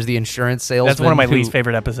 where there's the insurance salesman. That's one of my least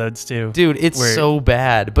favorite episodes too. Dude, it's so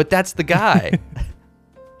bad, but that's the guy.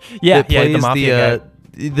 The mafia guy.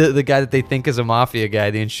 The guy that they think is a mafia guy,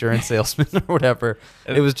 the insurance salesman or whatever.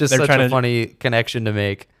 It was just such a funny connection to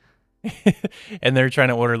make. And they're trying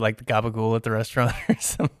to order like the gabagool at the restaurant or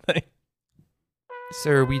something.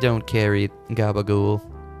 Sir, we don't carry gabagool.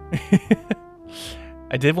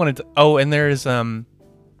 I did want to. Oh, and there's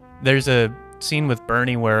a scene with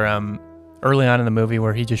Bernie where early on in the movie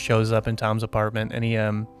where he just shows up in Tom's apartment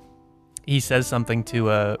and he says something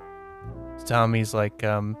to Tom. He's like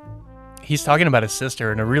he's talking about his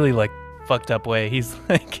sister in a really like fucked up way. He's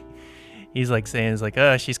like saying,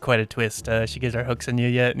 oh, she's quite a twist. She gets her hooks in you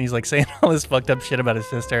yet? And he's like saying all this fucked up shit about his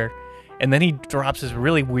sister. And then he drops this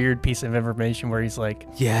really weird piece of information where he's like,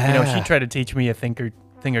 she tried to teach me a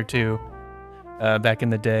thing or two back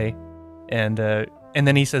in the day. And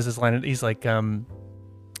then he says this line, he's like,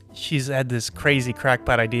 she's had this crazy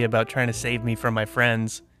crackpot idea about trying to save me from my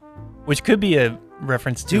friends, which could be a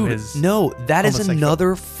reference to his. No, that is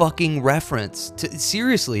another fucking reference.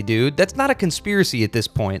 Seriously, dude, that's not a conspiracy at this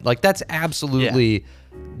point. Like, that's absolutely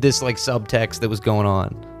this like subtext that was going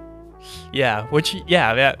on. Yeah,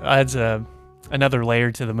 that adds another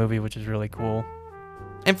layer to the movie, which is really cool.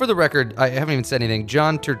 And for the record, I haven't even said anything.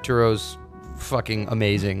 John Turturro's fucking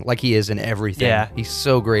amazing. Like, he is in everything. Yeah. He's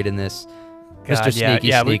so great in this. Mr.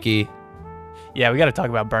 Sneaky. We got to talk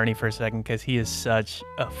about Bernie for a second, because he is such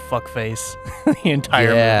a fuckface the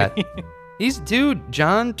entire movie.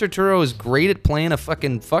 John Turturro is great at playing a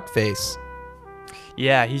fucking fuckface.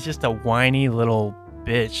 Yeah, he's just a whiny little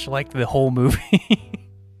bitch, like the whole movie.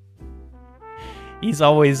 He's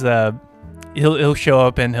always he'll show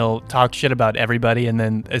up and he'll talk shit about everybody, and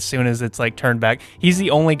then as soon as it's like turned back, he's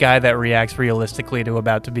the only guy that reacts realistically to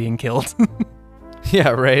about to being killed. Yeah,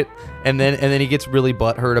 right. And then he gets really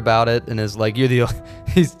butthurt about it, and is like,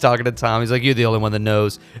 he's talking to Tom. He's like, you're the only one that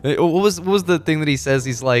knows. What was the thing that he says?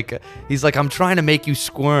 He's like, I'm trying to make you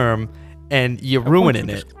squirm, and you're ruining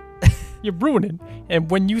it. You're ruining,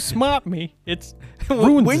 and when you smart me, it's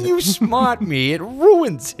ruins when it. you smart me, it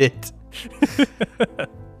ruins it.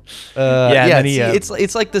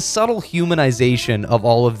 It's like the subtle humanization of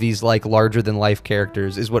all of these like larger than life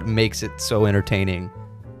characters is what makes it so entertaining.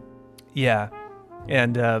 Yeah,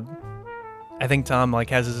 and I think Tom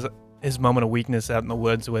like has his moment of weakness out in the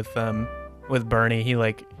woods with Bernie. He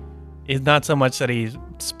like, it's not so much that he's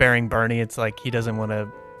sparing Bernie. It's like he doesn't want to,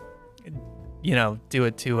 do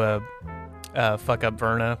it to fuck up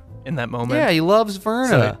Verna in that moment. Yeah, he loves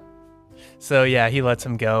Verna. So yeah, he lets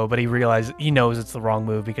him go, but he knows it's the wrong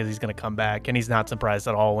move because he's gonna come back, and he's not surprised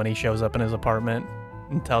at all when he shows up in his apartment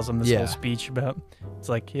and tells him this whole speech about, it's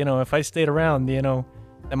like, if I stayed around,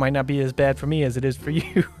 that might not be as bad for me as it is for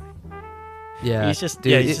you. Yeah, he's just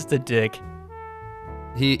just a dick.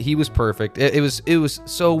 He was perfect. It was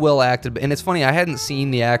so well acted, and it's funny, I hadn't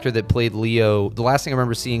seen the actor that played Leo. The last thing I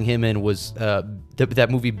remember seeing him in was that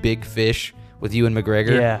movie Big Fish with Ewan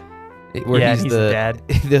McGregor. Yeah. Where he's the dad.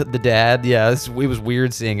 the dad. Yeah, it was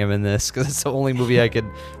weird seeing him in this, because it's the only movie I could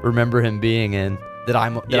remember him being in that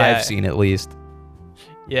I've seen at least.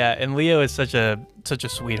 Yeah, and Leo is such a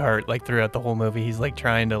sweetheart. Like throughout the whole movie, he's like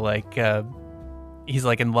trying to he's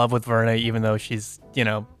like in love with Verna, even though she's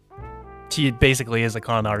she basically is a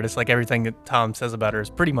con artist. Like everything that Tom says about her is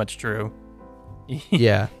pretty much true.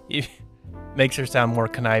 Yeah, he makes her sound more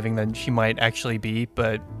conniving than she might actually be,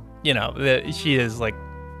 but she is like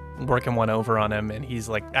working one over on him, and he's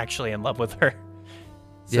like actually in love with her.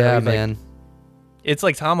 So yeah, man. It's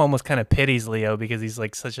like Tom almost kind of pities Leo because he's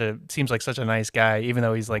like seems like such a nice guy, even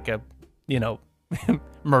though he's like a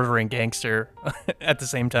murdering gangster at the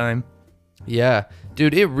same time. Yeah,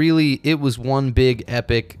 dude, it was one big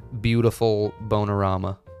epic beautiful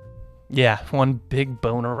bonerama. Yeah, one big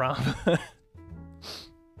bonerama.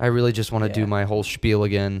 I really just want to do my whole spiel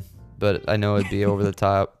again, but I know it'd be over the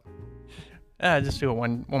top. Just do it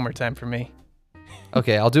one more time for me.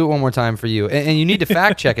 Okay, I'll do it one more time for you. And you need to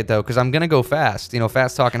fact check it, though, because I'm going to go fast.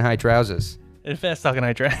 Fast talking high trousers. Fast talking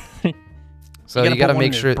high trousers. So you got to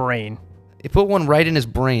make sure. Brain. You put one right in his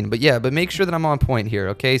brain. But make sure that I'm on point here,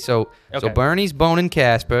 okay? So Bernie's boning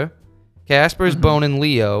Casper. Casper's boning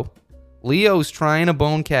Leo. Leo's trying to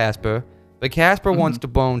bone Casper. But Casper wants to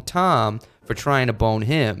bone Tom for trying to bone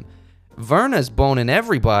him. Verna's boning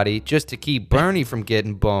everybody just to keep Bernie from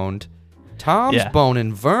getting boned. Tom's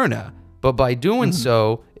boning Verna, but by doing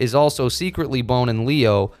so is also secretly boning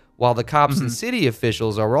Leo, while the cops and city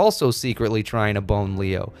officials are also secretly trying to bone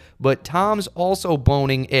Leo. But Tom's also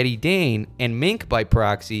boning Eddie Dane and Mink by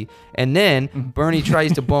proxy, and then Bernie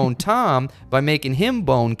tries to bone Tom by making him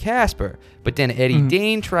bone Casper. But then Eddie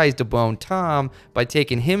Dane tries to bone Tom by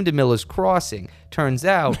taking him to Miller's Crossing. Turns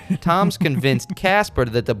out Tom's convinced Casper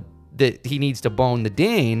that he needs to bone the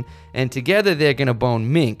Dane, and together they're gonna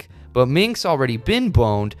bone Mink. But Mink's already been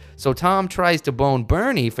boned, so Tom tries to bone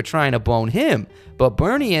Bernie for trying to bone him. But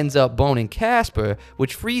Bernie ends up boning Casper,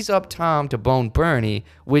 which frees up Tom to bone Bernie,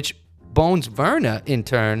 which bones Verna, in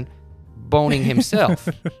turn, boning himself.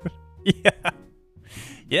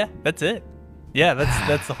 Yeah, that's it. Yeah,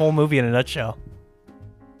 that's the whole movie in a nutshell.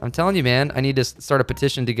 I'm telling you, man, I need to start a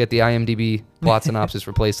petition to get the IMDb plot synopsis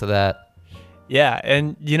replaced to that. Yeah,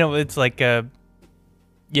 and it's like, you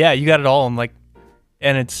got it all,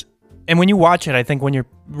 and when you watch it, I think when you're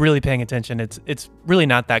really paying attention, it's really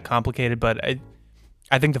not that complicated. But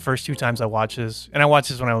I think the first two times I watched this, and I watched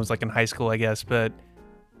this when I was like in high school, I guess, but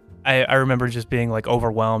I remember just being like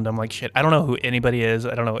overwhelmed. I'm like, shit, I don't know who anybody is.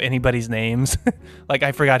 I don't know anybody's names. Like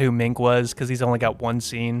I forgot who Mink was because he's only got one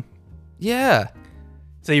scene. Yeah.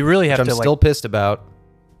 So you really have which to I'm still pissed about.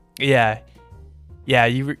 Yeah,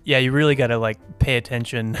 you really got to like pay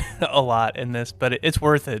attention a lot in this, but it's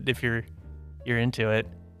worth it if you're into it.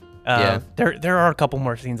 There are a couple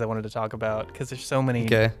more scenes I wanted to talk about because there's so many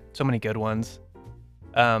good ones.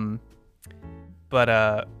 The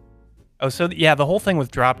whole thing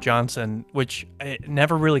with Drop Johnson, which it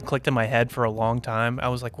never really clicked in my head for a long time. I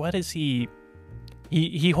was like, what is he?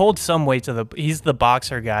 He holds some weight to he's the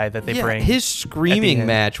boxer guy that they bring. His screaming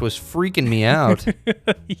match was freaking me out.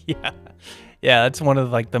 Yeah, that's one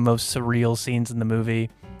of like the most surreal scenes in the movie.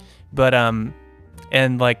 But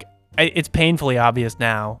and like it's painfully obvious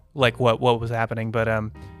now, like what was happening. But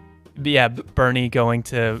yeah, Bernie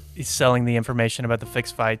selling the information about the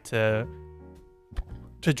fixed fight to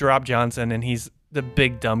Drop Johnson, and he's the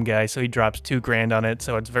big dumb guy, so he drops $2,000 on it.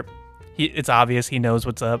 So it's obvious he knows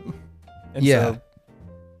what's up. And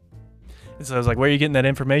so I was like, where are you getting that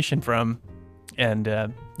information from? And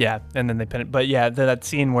and then they pin it. But yeah, that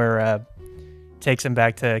scene where takes him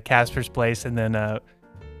back to Casper's place, and then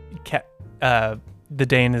the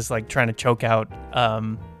Dane is like trying to choke out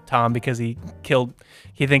Tom because he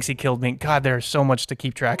thinks he killed me. God, there's so much to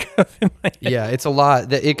keep track of in my head. Yeah, it's a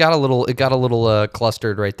lot. It got a little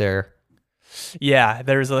clustered right there. Yeah,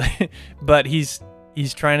 but he's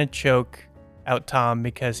trying to choke out Tom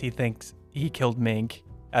because he thinks he killed Mink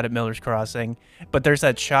out at Miller's Crossing. But there's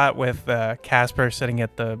that shot with Casper sitting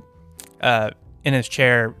at in his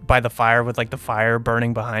chair by the fire with like the fire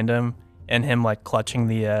burning behind him, and him like clutching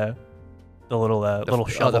the little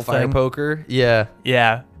shovel the fire thing. poker. Yeah,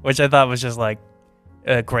 which I thought was just like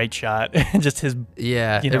a great shot. Just his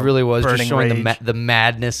it really was just showing rage. the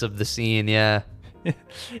madness of the scene. Yeah.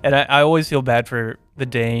 And I always feel bad for the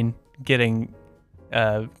Dane getting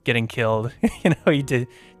killed. He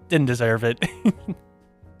didn't deserve it.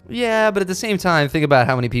 Yeah, but at the same time, think about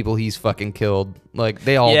how many people he's fucking killed. Like,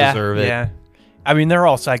 they all deserve it. Yeah. I mean, they're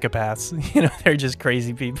all psychopaths. They're just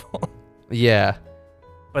crazy people. Yeah.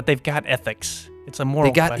 But they've got ethics. It's a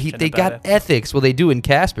moral question. They got ethics. Well, they do in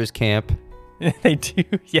Casper's camp. They do,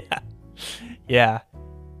 yeah. Yeah.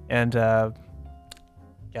 And, what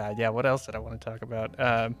else did I want to talk about?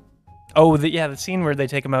 The scene where they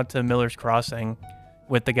take him out to Miller's Crossing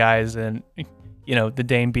with the guys, and, the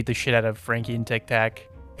Dane beat the shit out of Frankie and Tic Tac,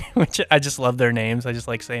 which I just love their names. I just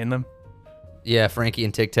like saying them. Yeah, Frankie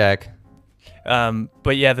and Tic Tac.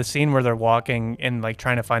 But yeah, the scene where they're walking and like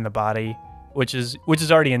trying to find the body, which is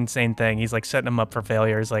already an insane thing. He's like setting them up for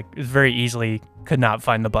failure. He's like very easily could not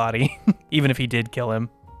find the body, even if he did kill him.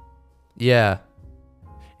 Yeah.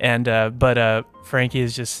 And but Frankie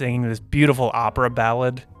is just singing this beautiful opera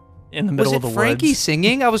ballad in the middle of the woods. Was it Frankie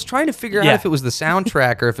singing? I was trying to figure out if it was the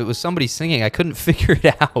soundtrack or if it was somebody singing. I couldn't figure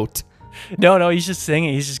it out. No, he's just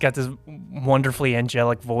singing. He's just got this wonderfully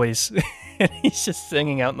angelic voice, and he's just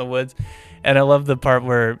singing out in the woods. And I love the part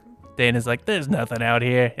where Dana's like, "There's nothing out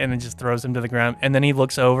here," and then just throws him to the ground. And then he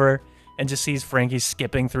looks over and just sees Frankie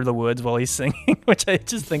skipping through the woods while he's singing, which I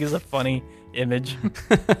just think is a funny image.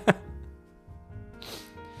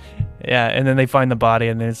 Yeah, and then they find the body,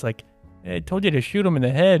 and then it's like, "I told you to shoot him in the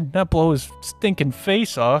head, not blow his stinking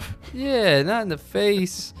face off." Yeah, not in the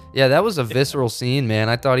face. Yeah, that was a visceral scene, man.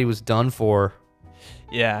 I thought he was done for.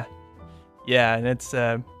 Yeah, and it's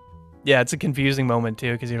it's a confusing moment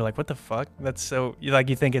too, because you're like, "What the fuck?" That's so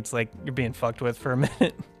you think it's like you're being fucked with for a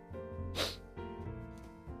minute.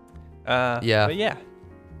 Yeah. But yeah.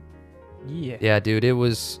 Yeah, dude, it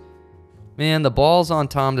was. Man, the ball's on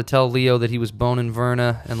Tom to tell Leo that he was boning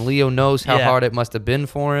Verna, and Leo knows how hard it must have been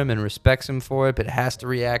for him and respects him for it, but has to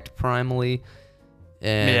react primally.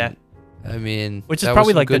 And I mean, which is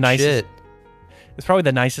probably like the nicest. Shit. It's probably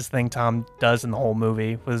the nicest thing Tom does in the whole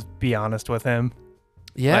movie was be honest with him.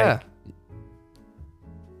 Yeah.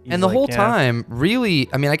 And the whole time, really,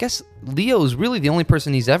 I mean, I guess Leo's really the only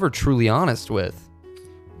person he's ever truly honest with.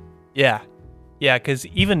 Yeah, because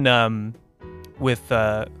even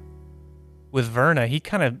with Verna, he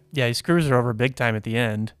kind of he screws her over big time at the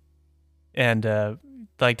end, and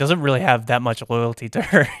doesn't really have that much loyalty to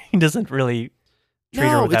her. He doesn't really treat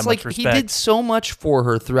her with that much respect. He did so much for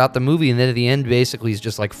her throughout the movie, and then at the end, basically, he's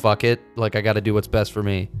just like, "Fuck it, like I got to do what's best for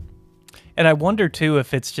me." And I wonder too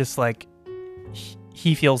if it's just like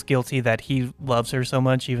he feels guilty that he loves her so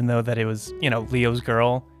much, even though that it was Leo's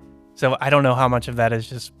girl. So I don't know how much of that is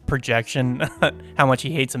just projection, how much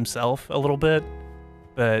he hates himself a little bit,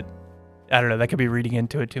 but. I don't know. That could be reading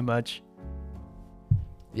into it too much.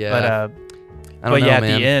 Yeah. But I don't know, at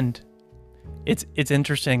man. the end, it's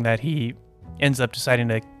interesting that he ends up deciding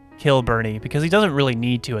to kill Bernie because he doesn't really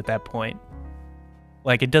need to at that point.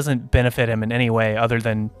 Like, it doesn't benefit him in any way other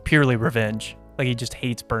than purely revenge. Like, he just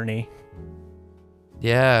hates Bernie.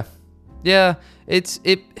 Yeah. It's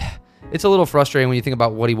a little frustrating when you think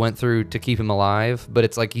about what he went through to keep him alive, but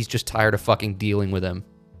it's like he's just tired of fucking dealing with him.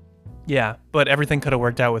 Yeah, but everything could have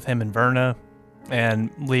worked out with him and Verna, and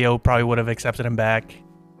Leo probably would have accepted him back.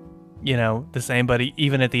 The same, but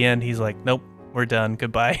even at the end, he's like, nope, we're done,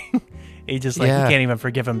 goodbye. He just he can't even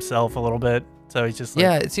forgive himself a little bit, so he's just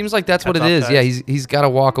like, it seems like that's what it is. Yeah, he's got to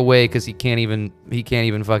walk away because he can't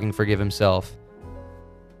even fucking forgive himself.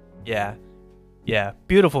 Yeah,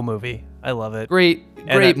 beautiful movie. I love it. Great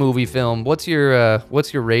movie film. What's your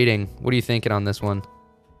rating? What are you thinking on this one?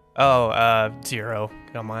 0.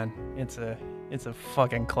 Come on, it's a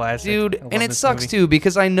fucking classic, dude. And it sucks too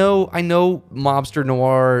because I know mobster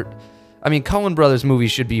noir. I mean, Coen Brothers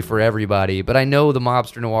movies should be for everybody, but I know the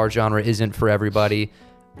mobster noir genre isn't for everybody.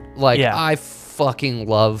 I fucking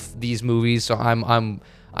love these movies, so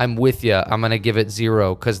I'm with you. I'm gonna give it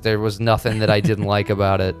 0 because there was nothing that I didn't like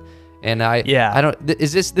about it. And I don't.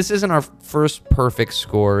 This isn't our first perfect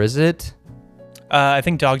score, is it? I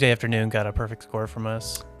think Dog Day Afternoon got a perfect score from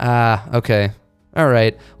us. Okay. All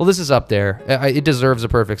right. Well, this is up there. It deserves a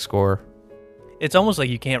perfect score. It's almost like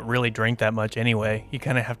you can't really drink that much anyway. You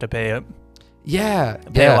kind of have to pay it. Yeah.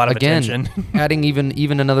 Pay a lot of attention. Adding yet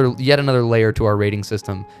another layer to our rating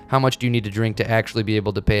system. How much do you need to drink to actually be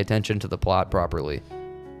able to pay attention to the plot properly?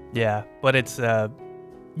 Yeah, but it's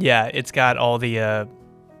it's got all the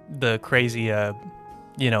crazy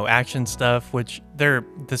action stuff, which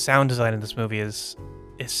the sound design in this movie is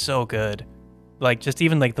so good. Like just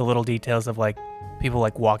even like the little details of like people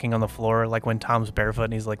like walking on the floor, like when Tom's barefoot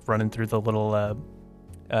and he's like running through the little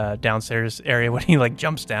downstairs area when he like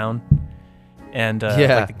jumps down, and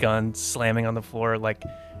like the gun slamming on the floor. Like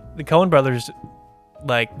the Coen brothers,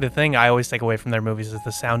 like the thing I always take away from their movies is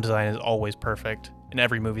the sound design is always perfect in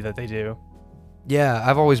every movie that they do. Yeah,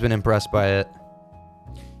 I've always been impressed by it.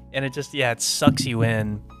 And it just, it sucks you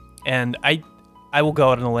in. And I will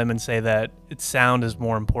go out on a limb and say that its sound is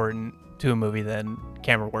more important to a movie than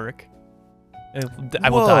camera work. I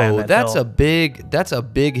will die on that that's hill. That's a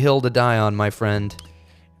big hill to die on, my friend.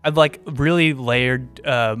 I'd like really layered,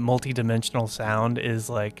 multi-dimensional sound is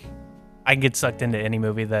like, I can get sucked into any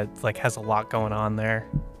movie that like has a lot going on there.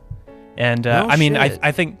 And I mean,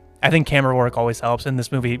 I think camera work always helps, and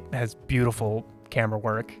this movie has beautiful camera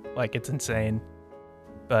work. Like it's insane.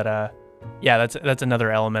 But that's another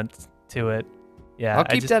element to it. Yeah, I'll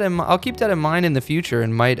keep that in mind in the future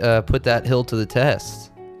and might put that hill to the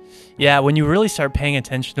test. Yeah, when you really start paying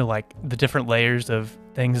attention to like the different layers of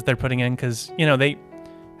things they're putting in, because they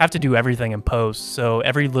have to do everything in post, so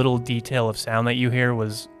every little detail of sound that you hear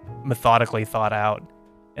was methodically thought out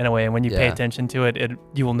in a way. And when you pay attention to it,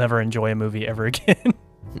 you will never enjoy a movie ever again.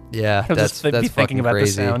 Yeah, You'll that's be thinking about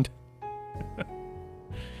crazy. the sound.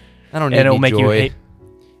 I don't need any joy.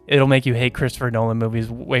 It'll make you hate Christopher Nolan movies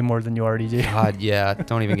way more than you already do. God, yeah.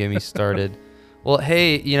 Don't even get me started. Well,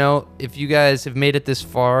 hey, if you guys have made it this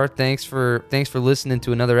far, thanks for listening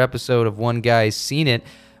to another episode of One Guy's Seen It.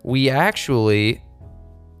 We actually,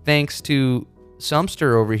 thanks to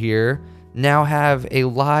Sumster over here, now have a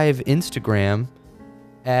live Instagram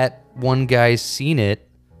at One Guy's Seen It.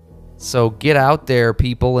 So get out there,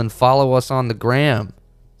 people, and follow us on the gram.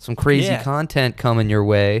 Some crazy content coming your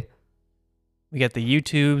way. We got the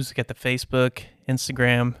YouTubes, we got the Facebook,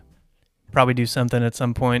 Instagram. Probably do something at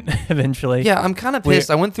some point eventually. Yeah, I'm kind of pissed.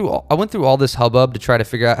 I went through all this hubbub to try to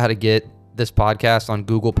figure out how to get this podcast on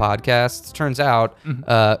Google Podcasts. Turns out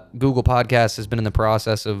Google Podcasts has been in the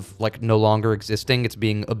process of like no longer existing. It's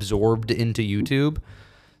being absorbed into YouTube.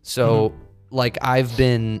 So like I've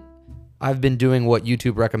been doing what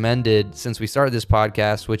YouTube recommended since we started this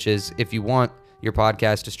podcast, which is if you want your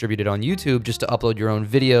podcast distributed on YouTube, just to upload your own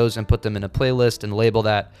videos and put them in a playlist and label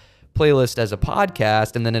that playlist as a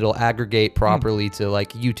podcast, and then it'll aggregate properly to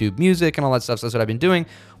like YouTube Music and all that stuff. So that's what I've been doing.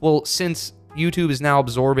 Well, since YouTube is now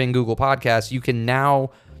absorbing Google Podcasts, you can now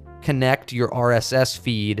connect your RSS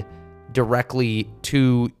feed directly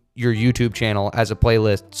to your YouTube channel as a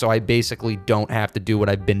playlist. So I basically don't have to do what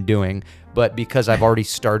I've been doing. But because I've already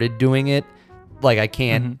started doing it, like I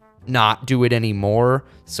can't not do it anymore.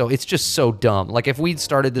 So it's just so dumb. Like if we'd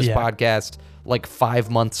started this podcast like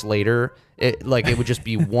 5 months later, it would just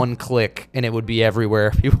be one click and it would be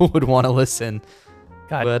everywhere. People would want to listen.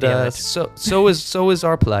 God damn it. So is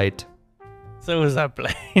our plight. So is our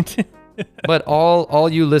plight. But all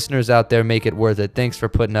you listeners out there, make it worth it. Thanks for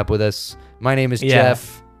putting up with us. My name is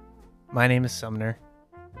Jeff. My name is Sumner.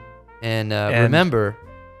 And remember,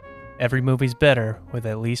 every movie's better with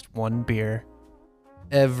at least one beer.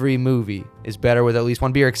 Every movie is better with at least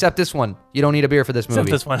one beer, except this one. You don't need a beer for this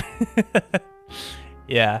movie. Except this one.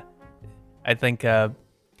 Yeah. I think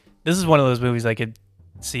this is one of those movies I could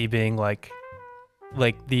see being like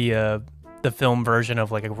the film version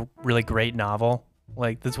of like a really great novel.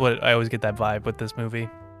 Like that's what I always get that vibe with this movie.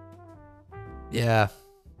 Yeah.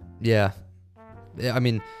 I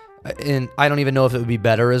mean, and I don't even know if it would be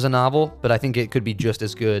better as a novel, but I think it could be just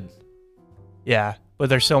as good. Yeah, but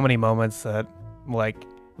there's so many moments that like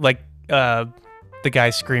the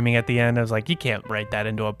guy screaming at the end. I was like, you can't write that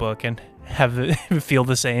into a book and have it feel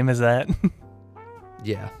the same as that.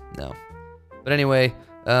 Yeah, no. But anyway,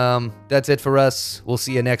 that's it for us. We'll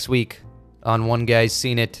see you next week on One Guy's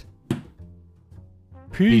Seen It.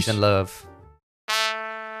 Peace and love.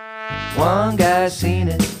 One guy's seen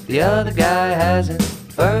it, the other guy hasn't.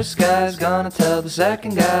 First guy's gonna tell the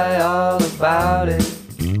second guy all about it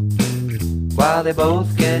while they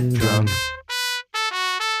both get drunk.